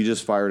dice. So you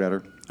just fired at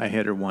her. I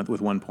hit her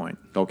with 1 point.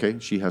 Okay,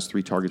 she has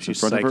 3 targets She in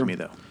front of her. psyched me,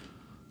 though.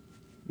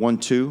 1,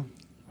 2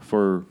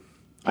 for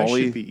I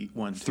Polly, should be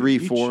 1, 2 3,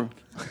 each. 4.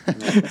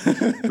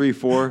 3,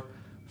 4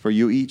 for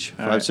you each.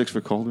 5, right. 6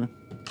 for Calder.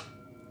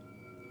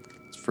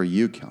 It's for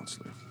you,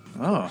 Counselor.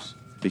 Oh,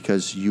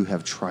 Because you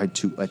have tried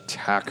to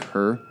attack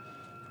her.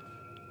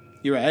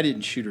 You're right. I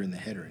didn't shoot her in the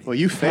head or anything. well,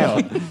 you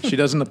failed. She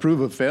doesn't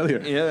approve of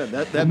failure. Yeah,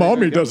 that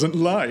Mommy doesn't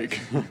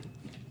like.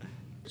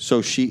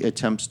 So she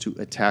attempts to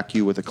attack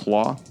you with a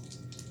claw.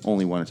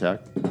 Only one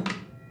attack.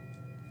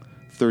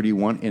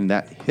 31, and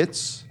that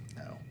hits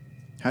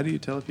How do you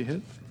tell if you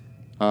hit?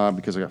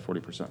 because I got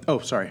 40%. Oh,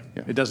 sorry.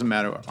 Yeah. It doesn't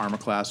matter armor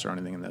class or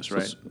anything in this, So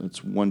right? it's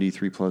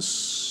 1d3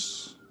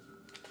 plus.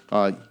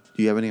 Do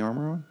you have any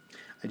armor on?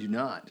 I do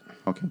not.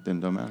 Okay, then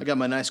don't matter. I got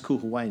my nice, cool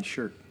Hawaiian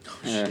shirt.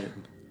 Yeah.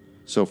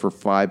 So for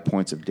 5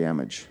 points of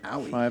damage.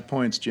 Owie. 5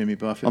 points, Jimmy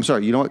Buffett. I'm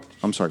sorry, you know what?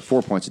 I'm sorry,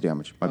 4 points of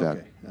damage. My bad.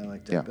 Okay, I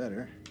like that Yeah.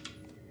 better.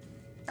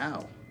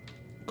 Ow.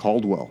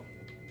 Caldwell.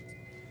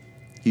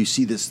 You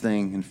see this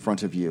thing in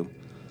front of you.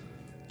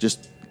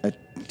 Just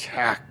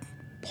attack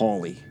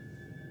Paulie,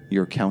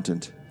 your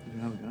accountant. You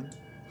have a gun?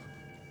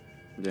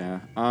 Yeah.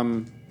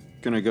 I'm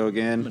going to go I'm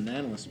again. an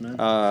analyst,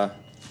 man.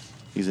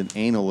 He's an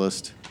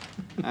analyst.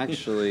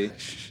 Actually,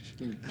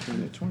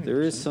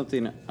 there is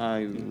something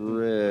I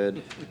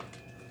read.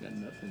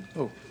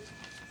 Oh.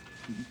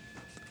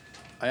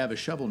 I have a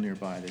shovel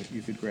nearby that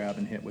you could grab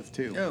and hit with,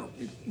 too. Oh,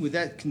 would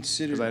that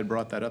consider? Because I had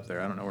brought that up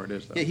there. I don't know where it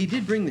is, though. Yeah, he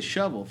did bring the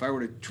shovel. If I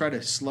were to try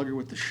to slug her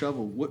with the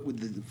shovel, what would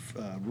the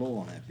roll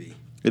on that be?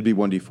 It'd be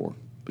 1d4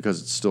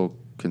 because it's still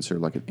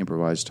considered like an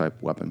improvised type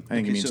weapon. I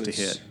think Okay, it means so to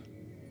it's- hit.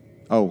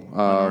 Oh,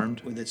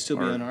 Unarmed. Would that still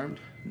be Or- unarmed?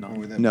 No. Or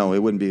would that no, it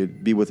wouldn't be.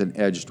 It'd be with an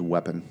edged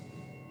weapon.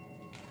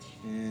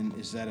 And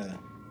is that a?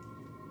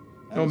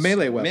 Oh,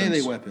 melee weapons.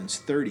 Melee weapons,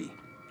 30.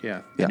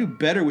 Yeah. Yeah. I do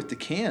better with the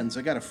cans.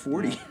 I got a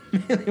 40.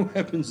 Melee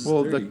weapons is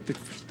Well, 30.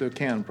 the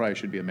can probably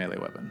should be a melee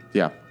weapon.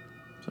 Yeah.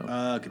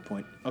 Good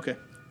point. Okay.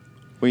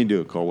 We can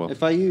do it, Caldwell.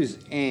 If I use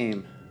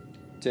aim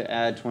to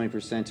add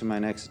 20% to my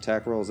next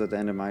attack rolls at the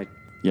end of my.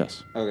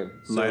 Yes. Okay.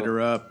 So Light her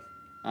up.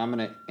 I'm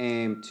going to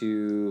aim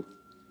to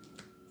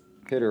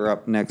hit her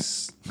up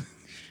next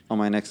on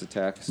my next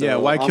attack. So Yeah,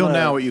 why I'm kill gonna-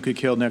 now what you could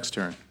kill next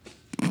turn?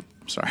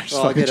 Sorry.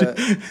 Well, I'll get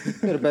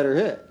a better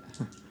hit.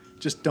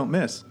 Just don't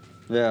miss.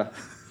 Yeah.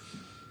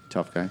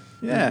 Tough guy.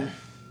 Yeah.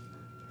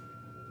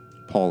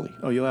 Paulie.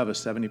 Oh, you'll have a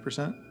 70%?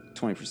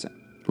 20%.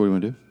 What do you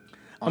want to do?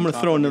 I'm going to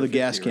top throw of another your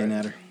gas 50, can right?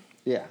 at her.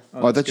 Yeah.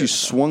 Oh, I thought you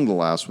swung the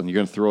last one. You're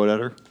going to throw it at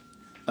her?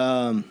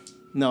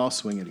 No, I'll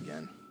swing it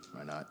again.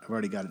 Why not? I've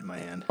already got it in my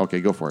hand.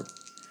 Okay, go for it.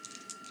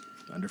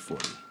 Under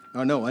 40.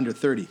 Oh, no, under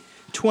 30.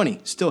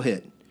 20. Still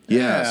hit.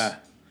 Yes.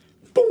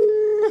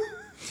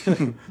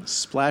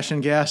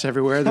 Splashing gas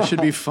everywhere. This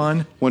should be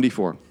fun.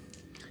 1d4.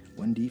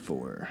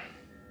 1d4.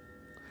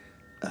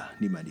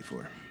 Need my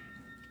d4.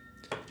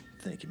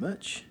 Thank you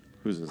much.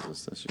 Whose is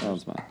this? That's That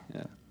yours. was mine.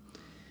 Yeah.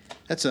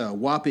 That's a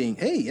whopping,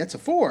 hey, that's a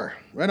 4.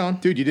 Right on.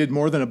 Dude, you did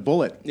more than a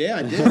bullet. Yeah,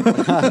 I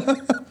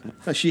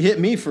did. She hit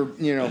me for,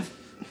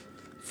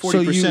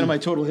 40% of my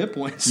total hit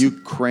points. You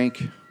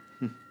crank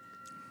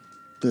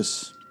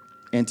this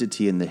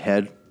entity in the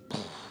head,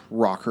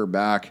 rock her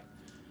back.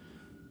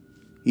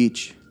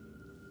 Each.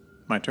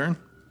 My turn.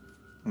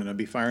 I'm going to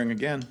be firing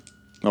again.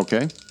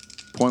 Okay.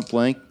 Point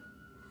blank.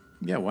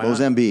 Yeah, why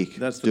Mozambique. not?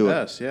 That's the Do it.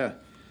 best, yeah.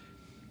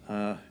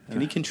 Can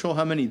he control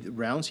how many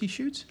rounds he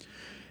shoots?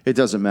 It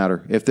doesn't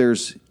matter. If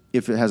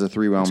it has a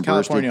 3-round It's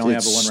burst, California, only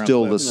it's have a 1-round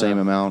still clip. the same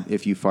No. amount.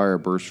 If you fire a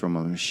burst from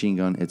a machine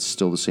gun, it's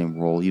still the same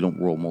roll. You don't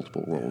roll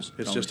multiple rolls.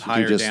 It's just You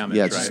higher just- damage,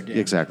 yeah, right? it's-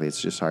 exactly.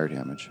 It's just higher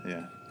damage.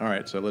 Yeah. All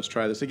right, so let's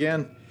try this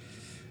again.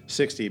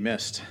 60,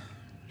 missed.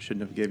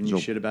 Shouldn't have given you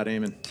So- shit about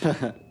aiming.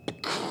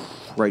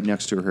 Right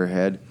next to her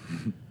head.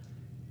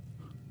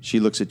 She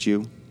looks at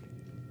you,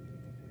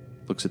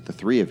 looks at the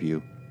three of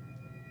you,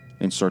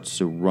 and starts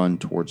to run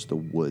towards the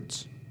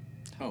woods.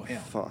 Oh,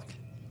 hell. Fuck.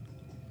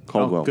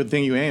 Caldwell. Oh, good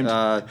thing you aimed.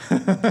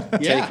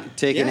 Yeah.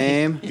 Take an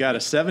aim. You got a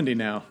 70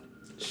 now.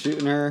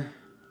 Shooting her.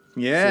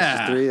 Yeah.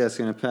 63, that's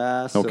going to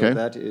pass. Okay. So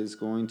that is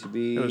going to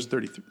be It was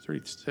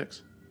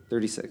 36.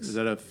 36. Is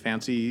that a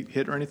fancy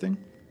hit or anything?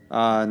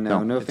 No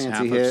It's fancy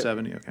half hit. of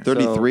 70, okay.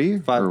 33?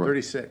 So, five- Or what?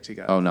 36 you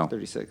got. Oh, no.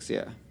 36,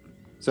 yeah.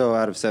 So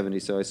out of 70,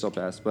 so I still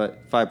passed, but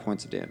 5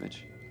 points of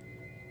damage.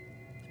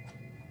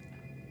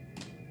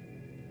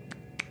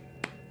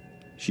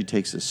 She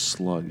takes a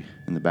slug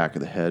in the back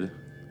of the head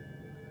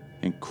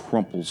and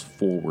crumples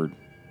forward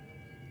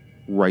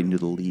right into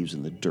the leaves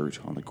and the dirt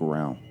on the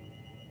ground.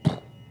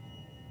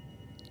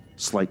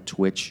 Slight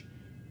twitch,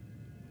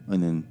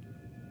 and then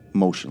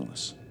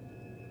motionless.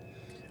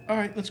 All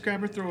right, let's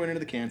grab her, throw her into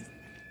the can.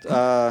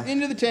 Uh,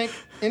 Into the tank.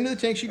 Into the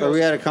tank she goes. Are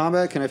we out of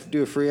combat? Can I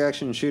do a free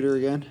action and shoot her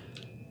again?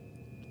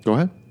 Go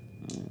ahead.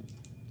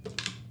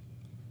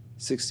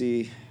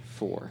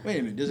 64. Wait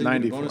a minute. Does it get a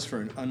 94. bonus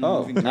for an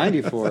Oh, unmoving?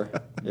 94.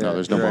 Yeah, No,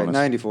 there's no you're right, bonus.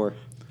 94.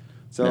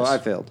 So Miss. I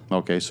failed.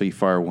 Okay, so you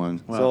fire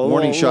one. So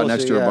Warning we'll- shot we'll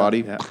next see, to her yeah. body.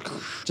 Yeah.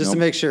 Just to Nope.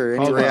 make sure.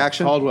 Any Caldwell.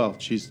 reaction? Caldwell,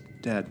 she's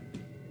dead.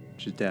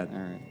 She's dead. All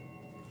right.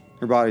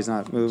 Her body's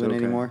not moving okay.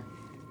 anymore?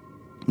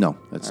 No,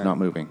 it's All not right.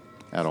 moving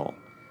at all.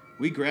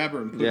 We grab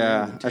her and put her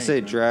Yeah. into the I tank.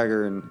 say man. drag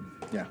her and...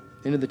 Yeah.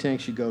 Into the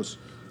tank she goes.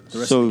 The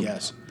rest So of the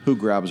gas. who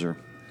grabs her?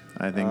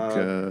 I think.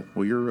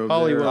 Well, you're over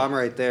Holly there. will- I'm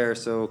right there.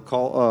 So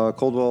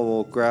Coldwell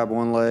will grab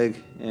one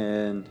leg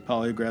and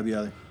Holly, grab the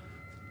other.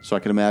 So I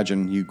can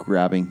imagine you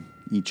grabbing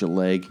each a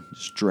leg,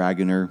 just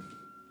dragging her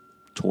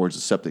towards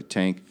the septic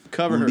tank,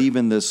 Cover her.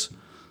 leaving this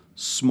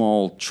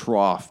small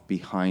trough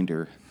behind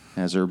her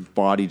as her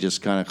body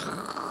just kind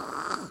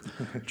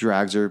of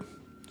drags her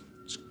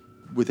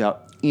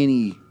without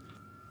any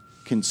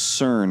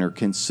concern or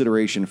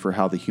consideration for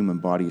how the human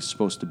body is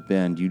supposed to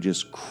bend. You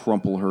just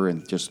crumple her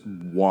and just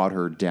wad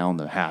her down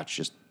the hatch.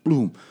 Just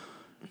boom.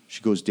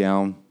 She goes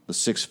down the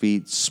 6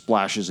 feet,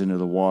 splashes into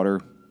the water,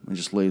 and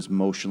just lays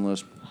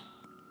motionless,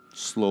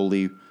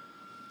 slowly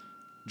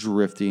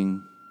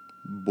drifting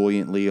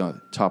buoyantly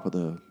on top of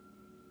the,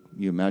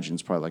 you imagine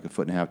it's probably like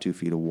 1.5 feet, 2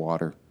 feet of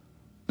water.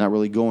 Not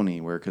really going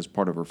anywhere because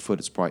part of her foot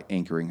is probably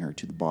anchoring her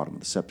to the bottom of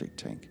the septic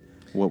tank.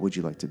 What would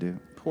you like to do?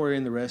 Pour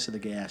in the rest of the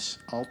gas,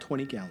 all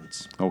 20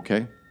 gallons.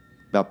 Okay.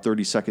 About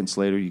 30 seconds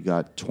later, you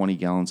got 20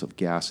 gallons of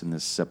gas in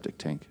this septic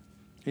tank.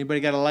 Anybody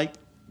got a light?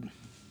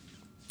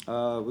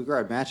 we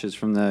grabbed matches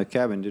from the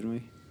cabin, didn't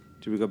we?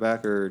 Did we go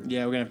back or?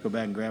 Yeah, we're gonna have to go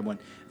back and grab one.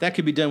 That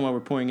could be done while we're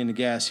pouring in the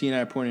gas. He and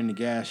I are pouring in the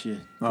gas.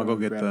 I'll go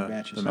get grab the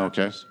matches.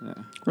 matches. Okay.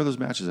 Where are those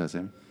matches at,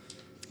 Sam?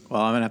 Well,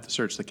 I'm gonna have to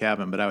search the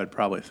cabin, but I would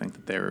probably think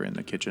that they were in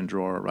the kitchen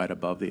drawer right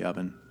above the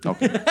oven.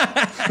 Okay.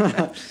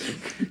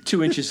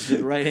 2 inches to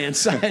the right hand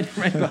side,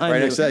 right behind.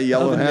 Right next to that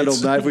yellow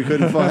handled knife we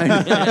couldn't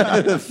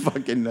find.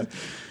 Fucking.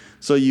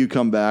 So you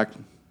come back,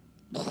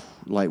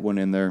 light one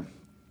in there,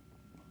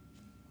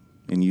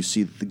 and you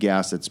see the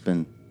gas that's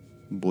been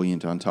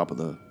buoyant on top of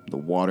the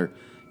water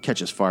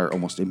catches fire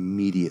almost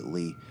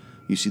immediately.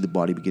 You see the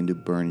body begin to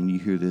burn, and you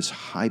hear this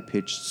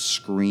high-pitched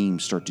scream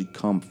start to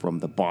come from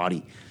the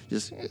body.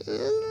 Just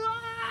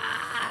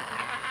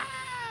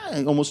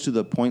almost to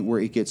the point where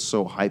it gets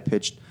so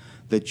high-pitched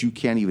that you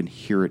can't even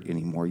hear it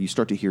anymore. You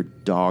start to hear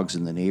dogs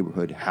in the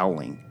neighborhood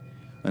howling,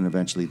 and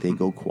eventually they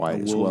go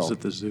quiet as Wolves well.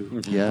 at the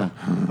zoo. Yeah.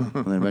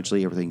 And then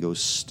eventually everything goes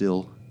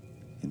still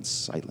and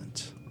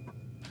silent.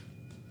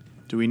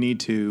 Do we need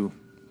to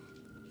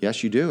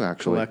Yes, you do,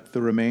 actually. collect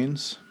the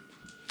remains?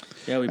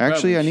 Yeah, we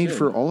Actually, probably I need should.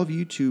 for all of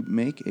you to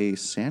make a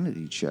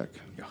sanity check.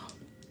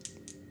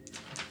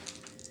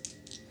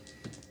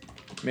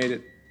 Made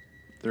it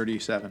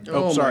 37.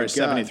 Oh, my sorry, God.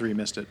 73.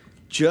 Missed it.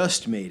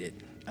 Just made it.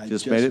 I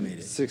Just made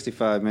it?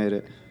 65 made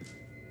it.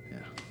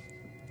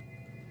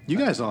 You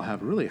guys all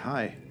have really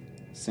high.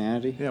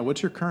 Sanity. Yeah,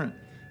 what's your current?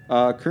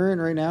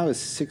 Current right now is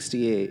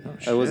 68.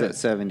 I was shit. at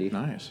 70.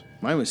 Nice.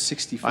 Mine was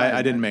 65.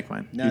 I didn't make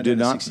mine. No, You I did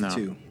a not?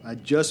 62. I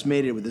just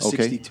made it with a Okay.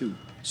 62.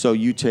 So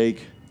you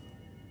take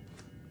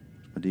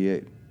a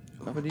D8.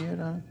 You have a D8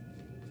 on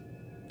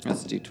it?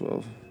 That's a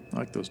D12. I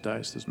like those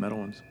dice, those metal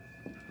ones.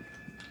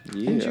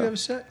 Yeah. Didn't you have a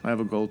set? I have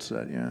a gold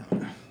set, yeah.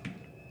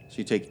 So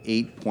you take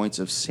 8 points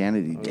of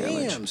sanity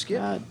damage. Damn, Skip.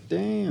 God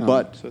damn.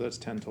 But So that's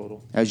 10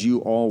 total. as you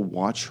all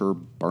watch her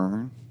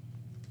burn,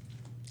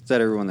 is that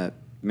everyone that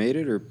made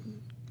it or?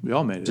 We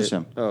all made it. Just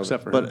him. Oh,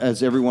 Except for but him.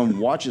 as everyone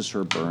watches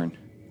her burn,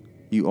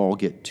 you all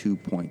get 2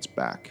 points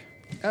back.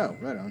 Oh,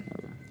 right on.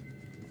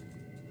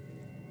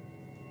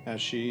 As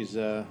she's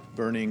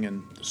burning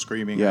and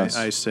screaming, Yes.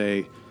 I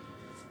say,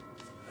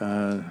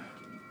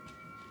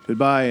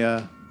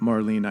 goodbye,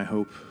 Marlene. I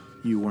hope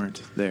you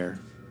weren't there.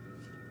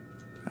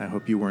 I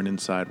hope you weren't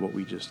inside what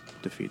we just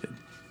defeated.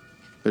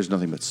 There's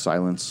nothing but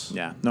silence.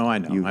 Yeah, no, I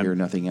know. You I'm- hear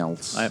nothing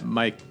else.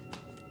 Mike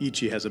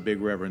Ichi has a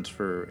big reverence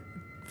for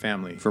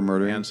family, For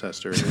murdering?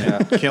 ancestors,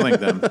 and killing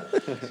them.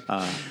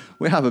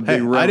 we have a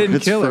big Hey, I didn't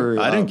reverence kill for, her.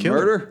 I didn't kill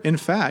murder. her. In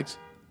fact,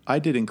 I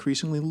did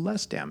increasingly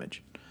less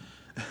damage.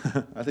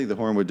 I think the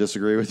horn would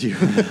disagree with you.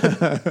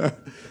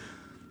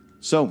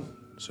 So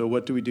So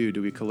what do we do?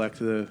 Do we collect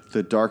the?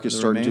 the dark is The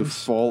starting remains? to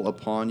fall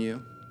upon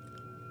you.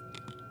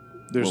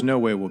 There's no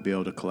way we'll be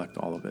able to collect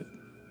all of it.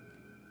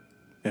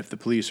 If the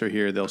police are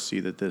here, they'll see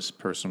that this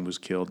person was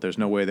killed. There's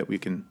no way that we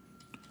can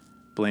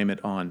blame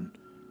it on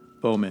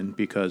Bowman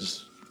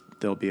because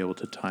they'll be able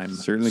to time.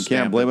 Certainly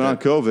stamp can't blame it on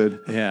that-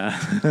 COVID. Yeah.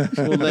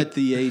 We'll let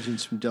the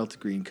agents from Delta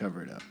Green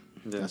cover it up.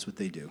 That's what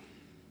they do.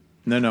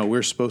 No,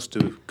 we're supposed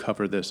to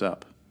cover this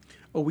up.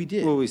 Oh, we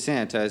did. Well, we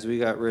sanitized. We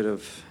got rid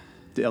of.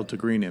 The Delta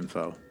Green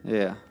info,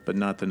 Yeah. but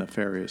not the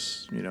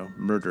nefarious,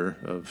 murder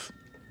of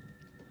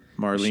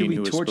Marlene, Should we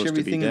who was torch supposed to be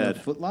everything in the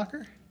dead. Foot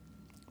Locker?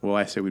 Well,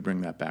 I say we bring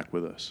that back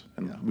with us,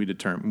 and Yeah.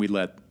 we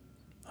let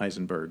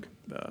Heisenberg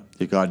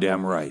You're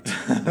goddamn right.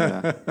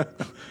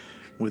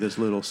 with his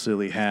little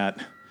silly hat,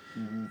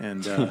 Mm-hmm.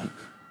 and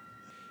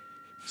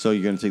So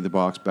you're going to take the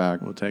box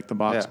back. we'll take the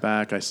box Yeah.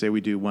 back. I say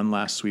we do one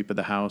last sweep of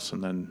the house,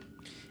 and then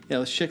Yeah,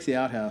 let's check the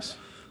outhouse.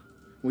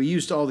 We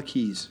used all the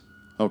keys.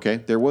 Okay.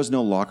 There was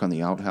no lock on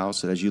the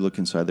outhouse. And as you look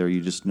inside there,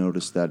 you just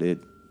notice that it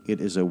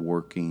is a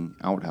working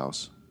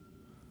outhouse.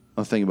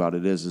 The thing about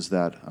it is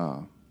that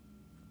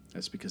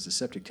That's because the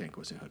septic tank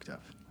wasn't hooked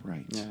up.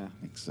 right. Yeah.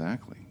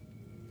 Exactly.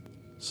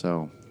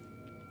 So,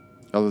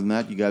 other than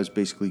that, you guys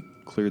basically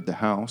cleared the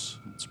house.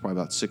 It's probably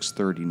about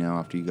 6:30 now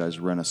after you guys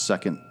run a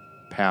second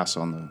pass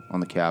on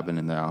the cabin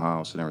and the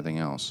house and everything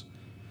else.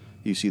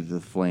 You see that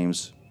the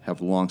flames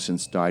have long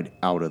since died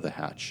out of the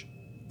hatch.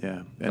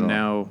 Yeah, and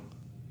now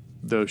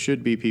there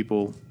should be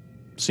people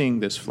seeing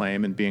this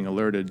flame and being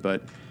alerted,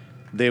 but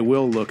they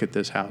will look at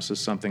this house as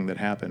something that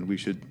happened. We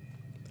should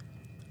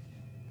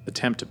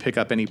attempt to pick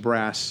up any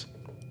brass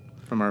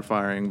from our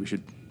firing. We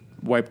should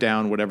wipe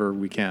down whatever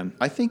we can.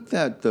 I think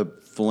that the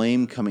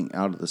flame coming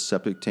out of the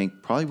septic tank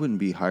probably wouldn't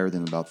be higher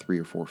than about 3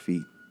 or 4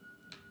 feet,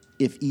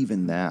 if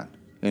even that,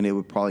 and it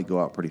would probably go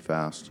out pretty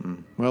fast.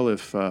 Well,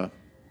 if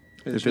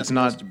There's it's nothing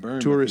not else to burn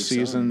tourist like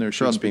we saw. season, there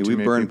shouldn't Trust me, be too we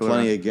many burned people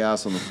plenty around. of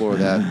gas on the floor of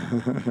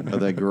that of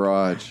that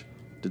garage,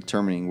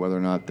 determining whether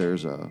or not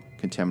there's a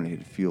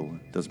contaminated fuel.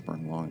 It doesn't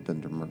burn long. It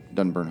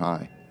doesn't burn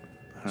high.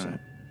 All right.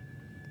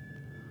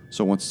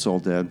 So once it's all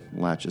dead,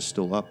 latch is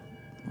still up.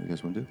 What do you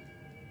guys want to do?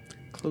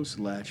 Close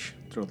the latch,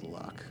 throw the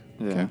lock.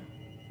 Yeah. Okay.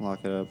 Lock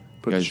it up.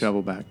 Put the Guys-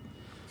 shovel back.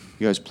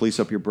 You guys police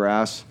up your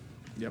brass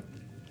Yep.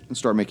 and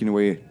start making your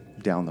way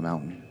down the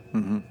mountain.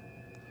 Mm-hmm.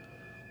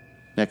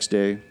 Next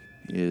day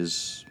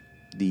is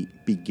the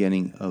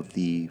beginning of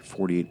the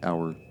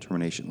 48-hour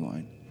termination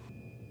line.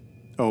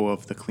 Oh,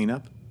 of the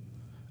cleanup?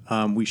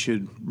 We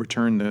should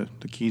return the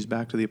keys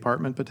back to the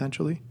apartment,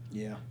 potentially?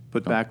 Yeah.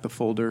 Put back the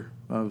folder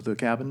of the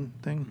cabin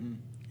thing?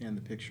 And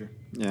the picture.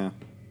 Yeah.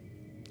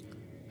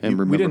 And We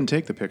remember, didn't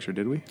take the picture,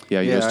 did we? Yeah,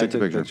 you yeah, guys I took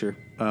the took picture.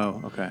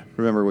 Oh, okay.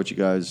 Remember what you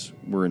guys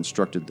were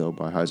instructed, though,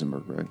 by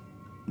Heisenberg, right?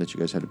 That you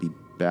guys had to be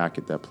back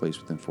at that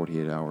place within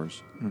 48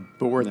 hours.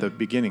 But we're at the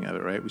beginning of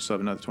it, right? We still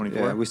have another 24?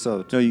 Yeah, we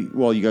still No,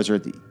 you guys are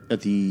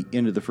at the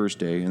end of the first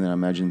day, and then I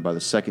imagine by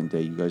the second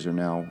day, you guys are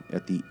now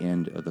at the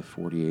end of the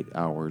 48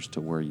 hours to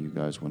where you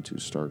guys want to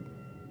start.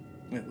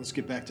 Yeah, let's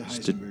get back to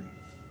Sti- Heisenberg.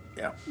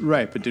 Yeah.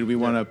 Right, but did we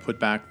want to put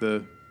back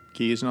the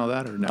keys and all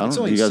that, or no? I don't It's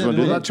know. only Do you guys want to do seven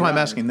Well, that? that's why I'm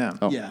drive. asking them.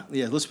 Oh.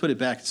 Yeah, let's put it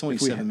back. It's only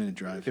If we 7-minute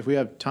drive. If we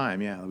have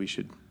time, yeah, we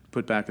should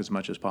put back as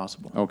much as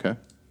possible. Okay.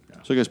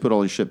 So you guys put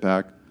all your shit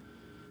back.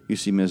 You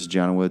see Miss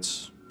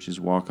Janowitz. She's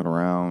walking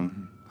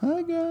around.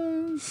 Hi,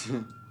 guys.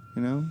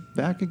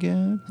 Back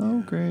again.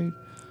 Oh, great.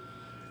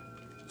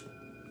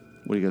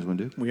 What do you guys want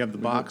to do? We have the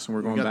box, and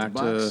we're We going got back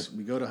the box. to...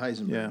 We go to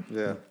Heisenberg. Yeah.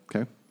 yeah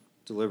Okay.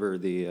 deliver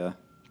the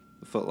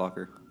Foot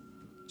Locker.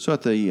 So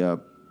at the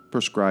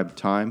prescribed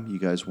time, you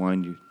guys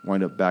wind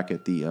up back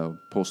at the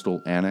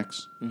postal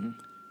annex.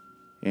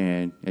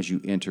 And as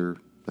you enter,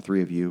 the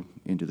three of you,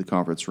 into the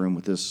conference room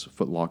with this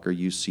Foot Locker,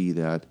 you see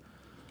that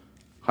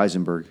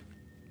Heisenberg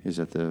is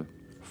at the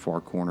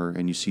far corner,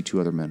 and you see 2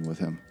 other men with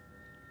him.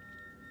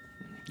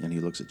 And he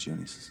looks at you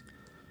and he says,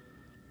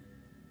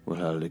 "Well,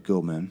 how did it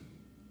go, man?"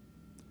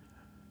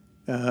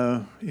 It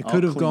All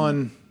could have clean.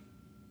 gone...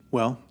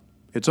 Well,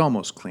 it's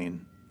almost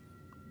clean.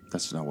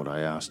 That's not what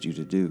I asked you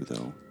to do,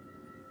 though.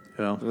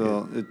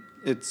 Well,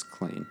 it's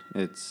clean.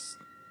 It's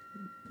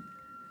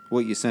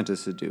what you sent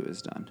us to do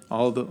is done.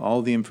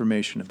 all the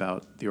information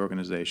about the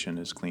organization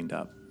is cleaned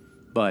up,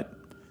 but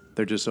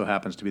there just so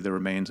happens to be the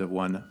remains of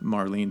one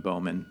Marlene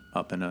Bowman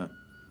up in a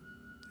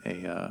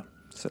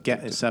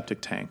septic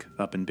tank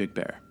up in Big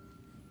Bear.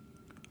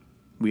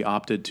 We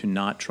opted to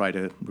not try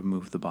to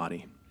remove the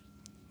body.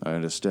 I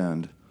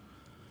understand.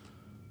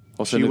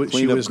 I'll She send a was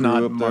cleanup not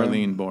crew up there.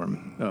 Marlene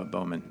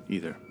Bowman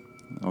either.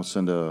 I'll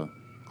send a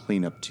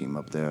cleanup team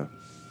up there,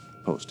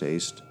 post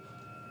haste.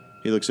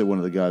 He looks at one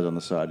of the guys on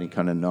the side and he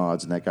kind of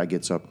nods, and that guy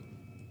gets up,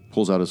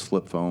 pulls out his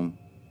flip phone,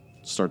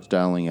 starts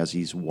dialing as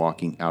he's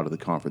walking out of the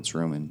conference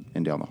room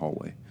and down the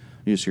hallway.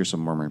 You just hear some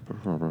murmuring.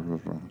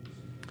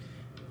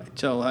 I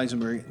tell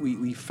Heisenberg,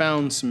 we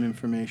found some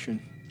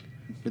information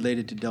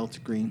related to Delta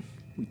Green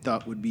we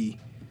thought would be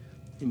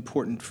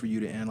important for you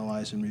to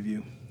analyze and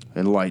review.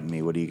 Enlighten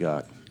me. What do you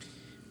got?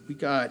 We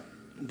got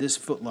this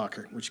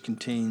footlocker, which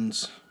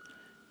contains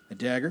a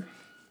dagger,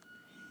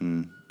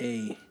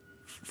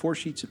 4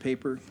 sheets of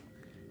paper,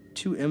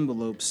 2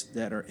 envelopes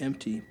that are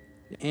empty,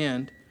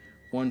 and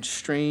one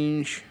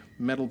strange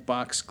metal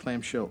box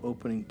clamshell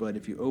opening. But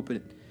if you open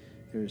it,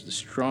 there's the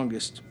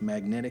strongest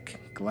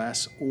magnetic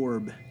glass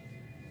orb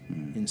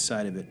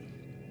inside of it.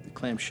 The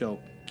clamshell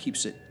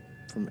keeps it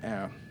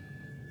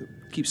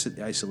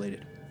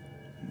isolated.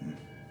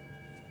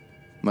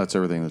 That's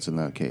everything that's in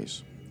that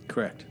case.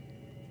 Correct.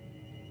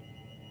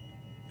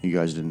 You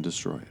guys didn't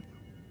destroy it.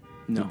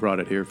 No. We brought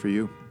it here for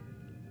you.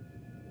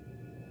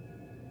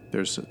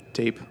 There's a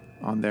tape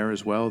on there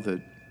as well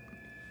that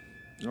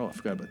Oh, I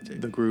forgot about the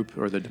tape. the group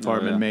or the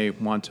department yeah. may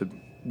want to.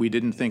 We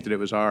didn't think that it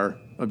was our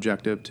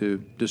objective to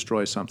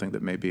destroy something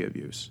that may be of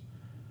use.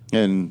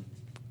 And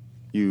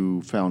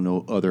you found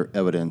no other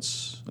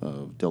evidence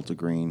of Delta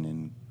Green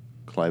and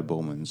Clive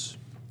Bowman's.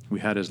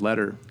 We had his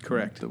letter.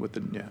 Correct.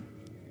 Yeah.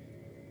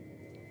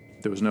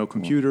 There was no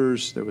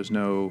computers. There was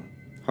no.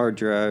 Hard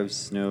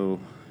drives, no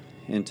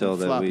intel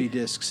that floppy we.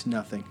 disks,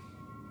 nothing.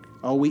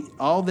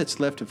 All that's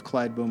left of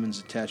Clyde Bowman's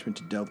attachment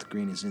to Delta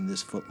Green is in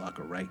this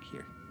footlocker right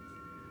here.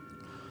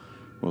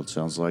 Well, it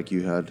sounds like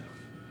you had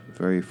a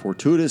very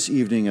fortuitous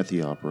evening at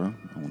the opera.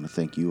 I want to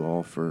thank you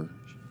all for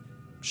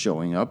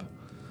showing up.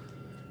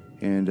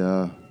 And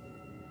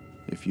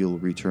if you'll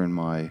return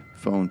my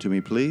phone to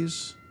me,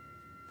 please.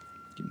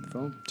 Give me the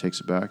phone. Takes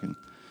it back, and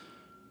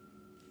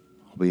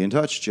I'll be in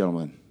touch,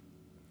 gentlemen.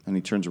 And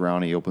he turns around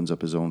and he opens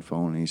up his own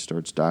phone and he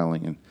starts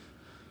dialing. And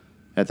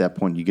at that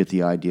point, you get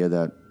the idea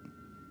that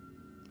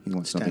he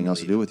wants nothing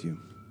else to do with you.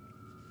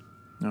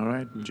 All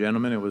right,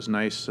 gentlemen, it was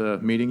nice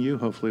meeting you.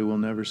 Hopefully we'll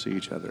never see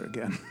each other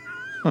again.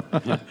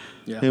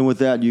 Yeah. And with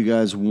that, you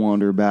guys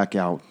wander back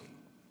out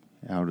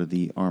of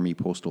the Army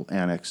Postal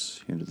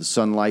Annex into the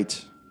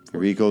sunlight.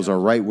 Your vehicles are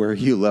right where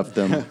you left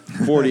them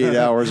 48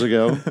 hours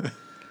ago.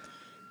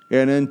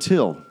 And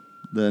until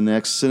the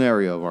next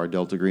scenario of our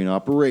Delta Green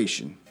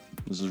operation,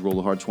 this is Roll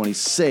the Hard 20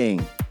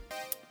 saying,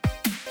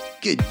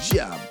 good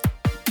job.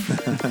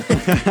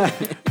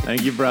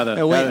 Thank you, brother.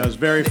 Oh, wait. That was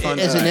very fun.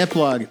 As an tonight.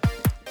 epilogue,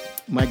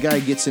 my guy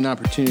gets an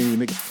opportunity to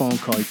make a phone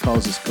call. He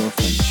calls his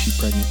girlfriend. Is she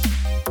pregnant?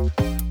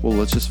 Well,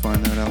 let's just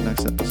find that out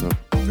next episode.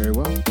 Very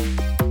well.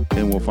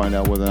 And we'll find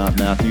out whether or not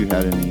Matthew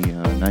had any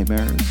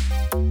nightmares.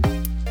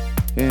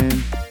 And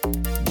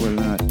whether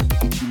or not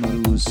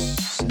Ichimaru's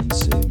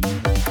sensei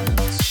might have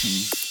had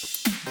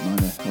some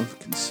minor health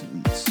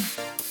concerns.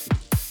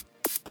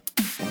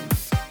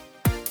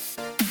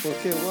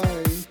 Okay,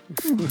 why?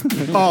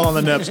 All on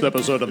the next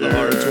episode of the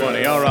Hard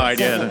 20. All right,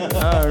 yeah.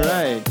 All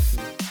right.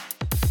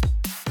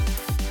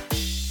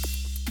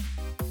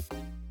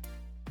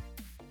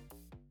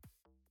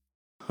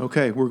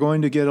 Okay, we're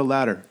going to get a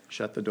ladder.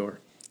 Shut the door.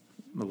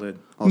 The lid.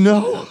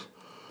 No!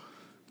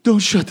 Don't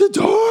shut the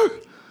door!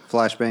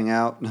 Flashbang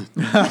out.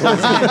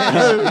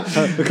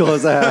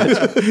 Close the hatch.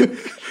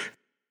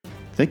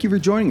 Thank you for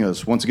joining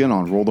us once again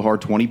on Roll the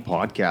Hard 20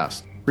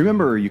 podcast.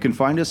 Remember, you can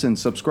find us and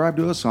subscribe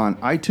to us on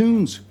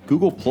iTunes,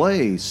 Google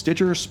Play,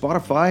 Stitcher,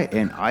 Spotify,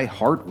 and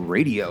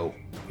iHeartRadio.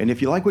 And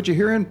if you like what you're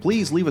hearing,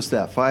 please leave us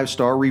that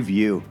 5-star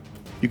review.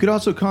 You could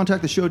also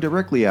contact the show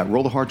directly at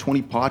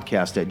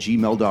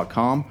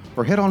rollthehard20podcast@gmail.com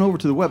or head on over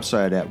to the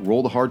website at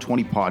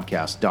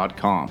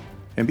rollthehard20podcast.com.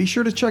 And be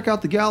sure to check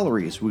out the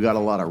galleries. We got a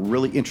lot of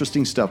really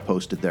interesting stuff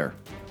posted there.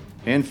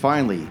 And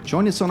finally,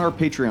 join us on our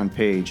Patreon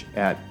page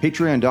at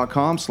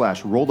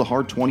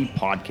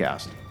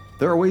patreon.com/rollthehard20podcast.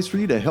 There are ways for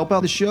you to help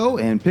out the show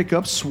and pick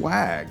up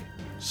swag.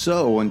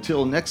 So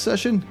until next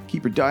session,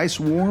 keep your dice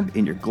warm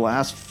and your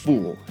glass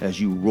full as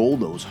you roll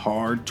those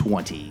hard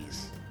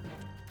 20s.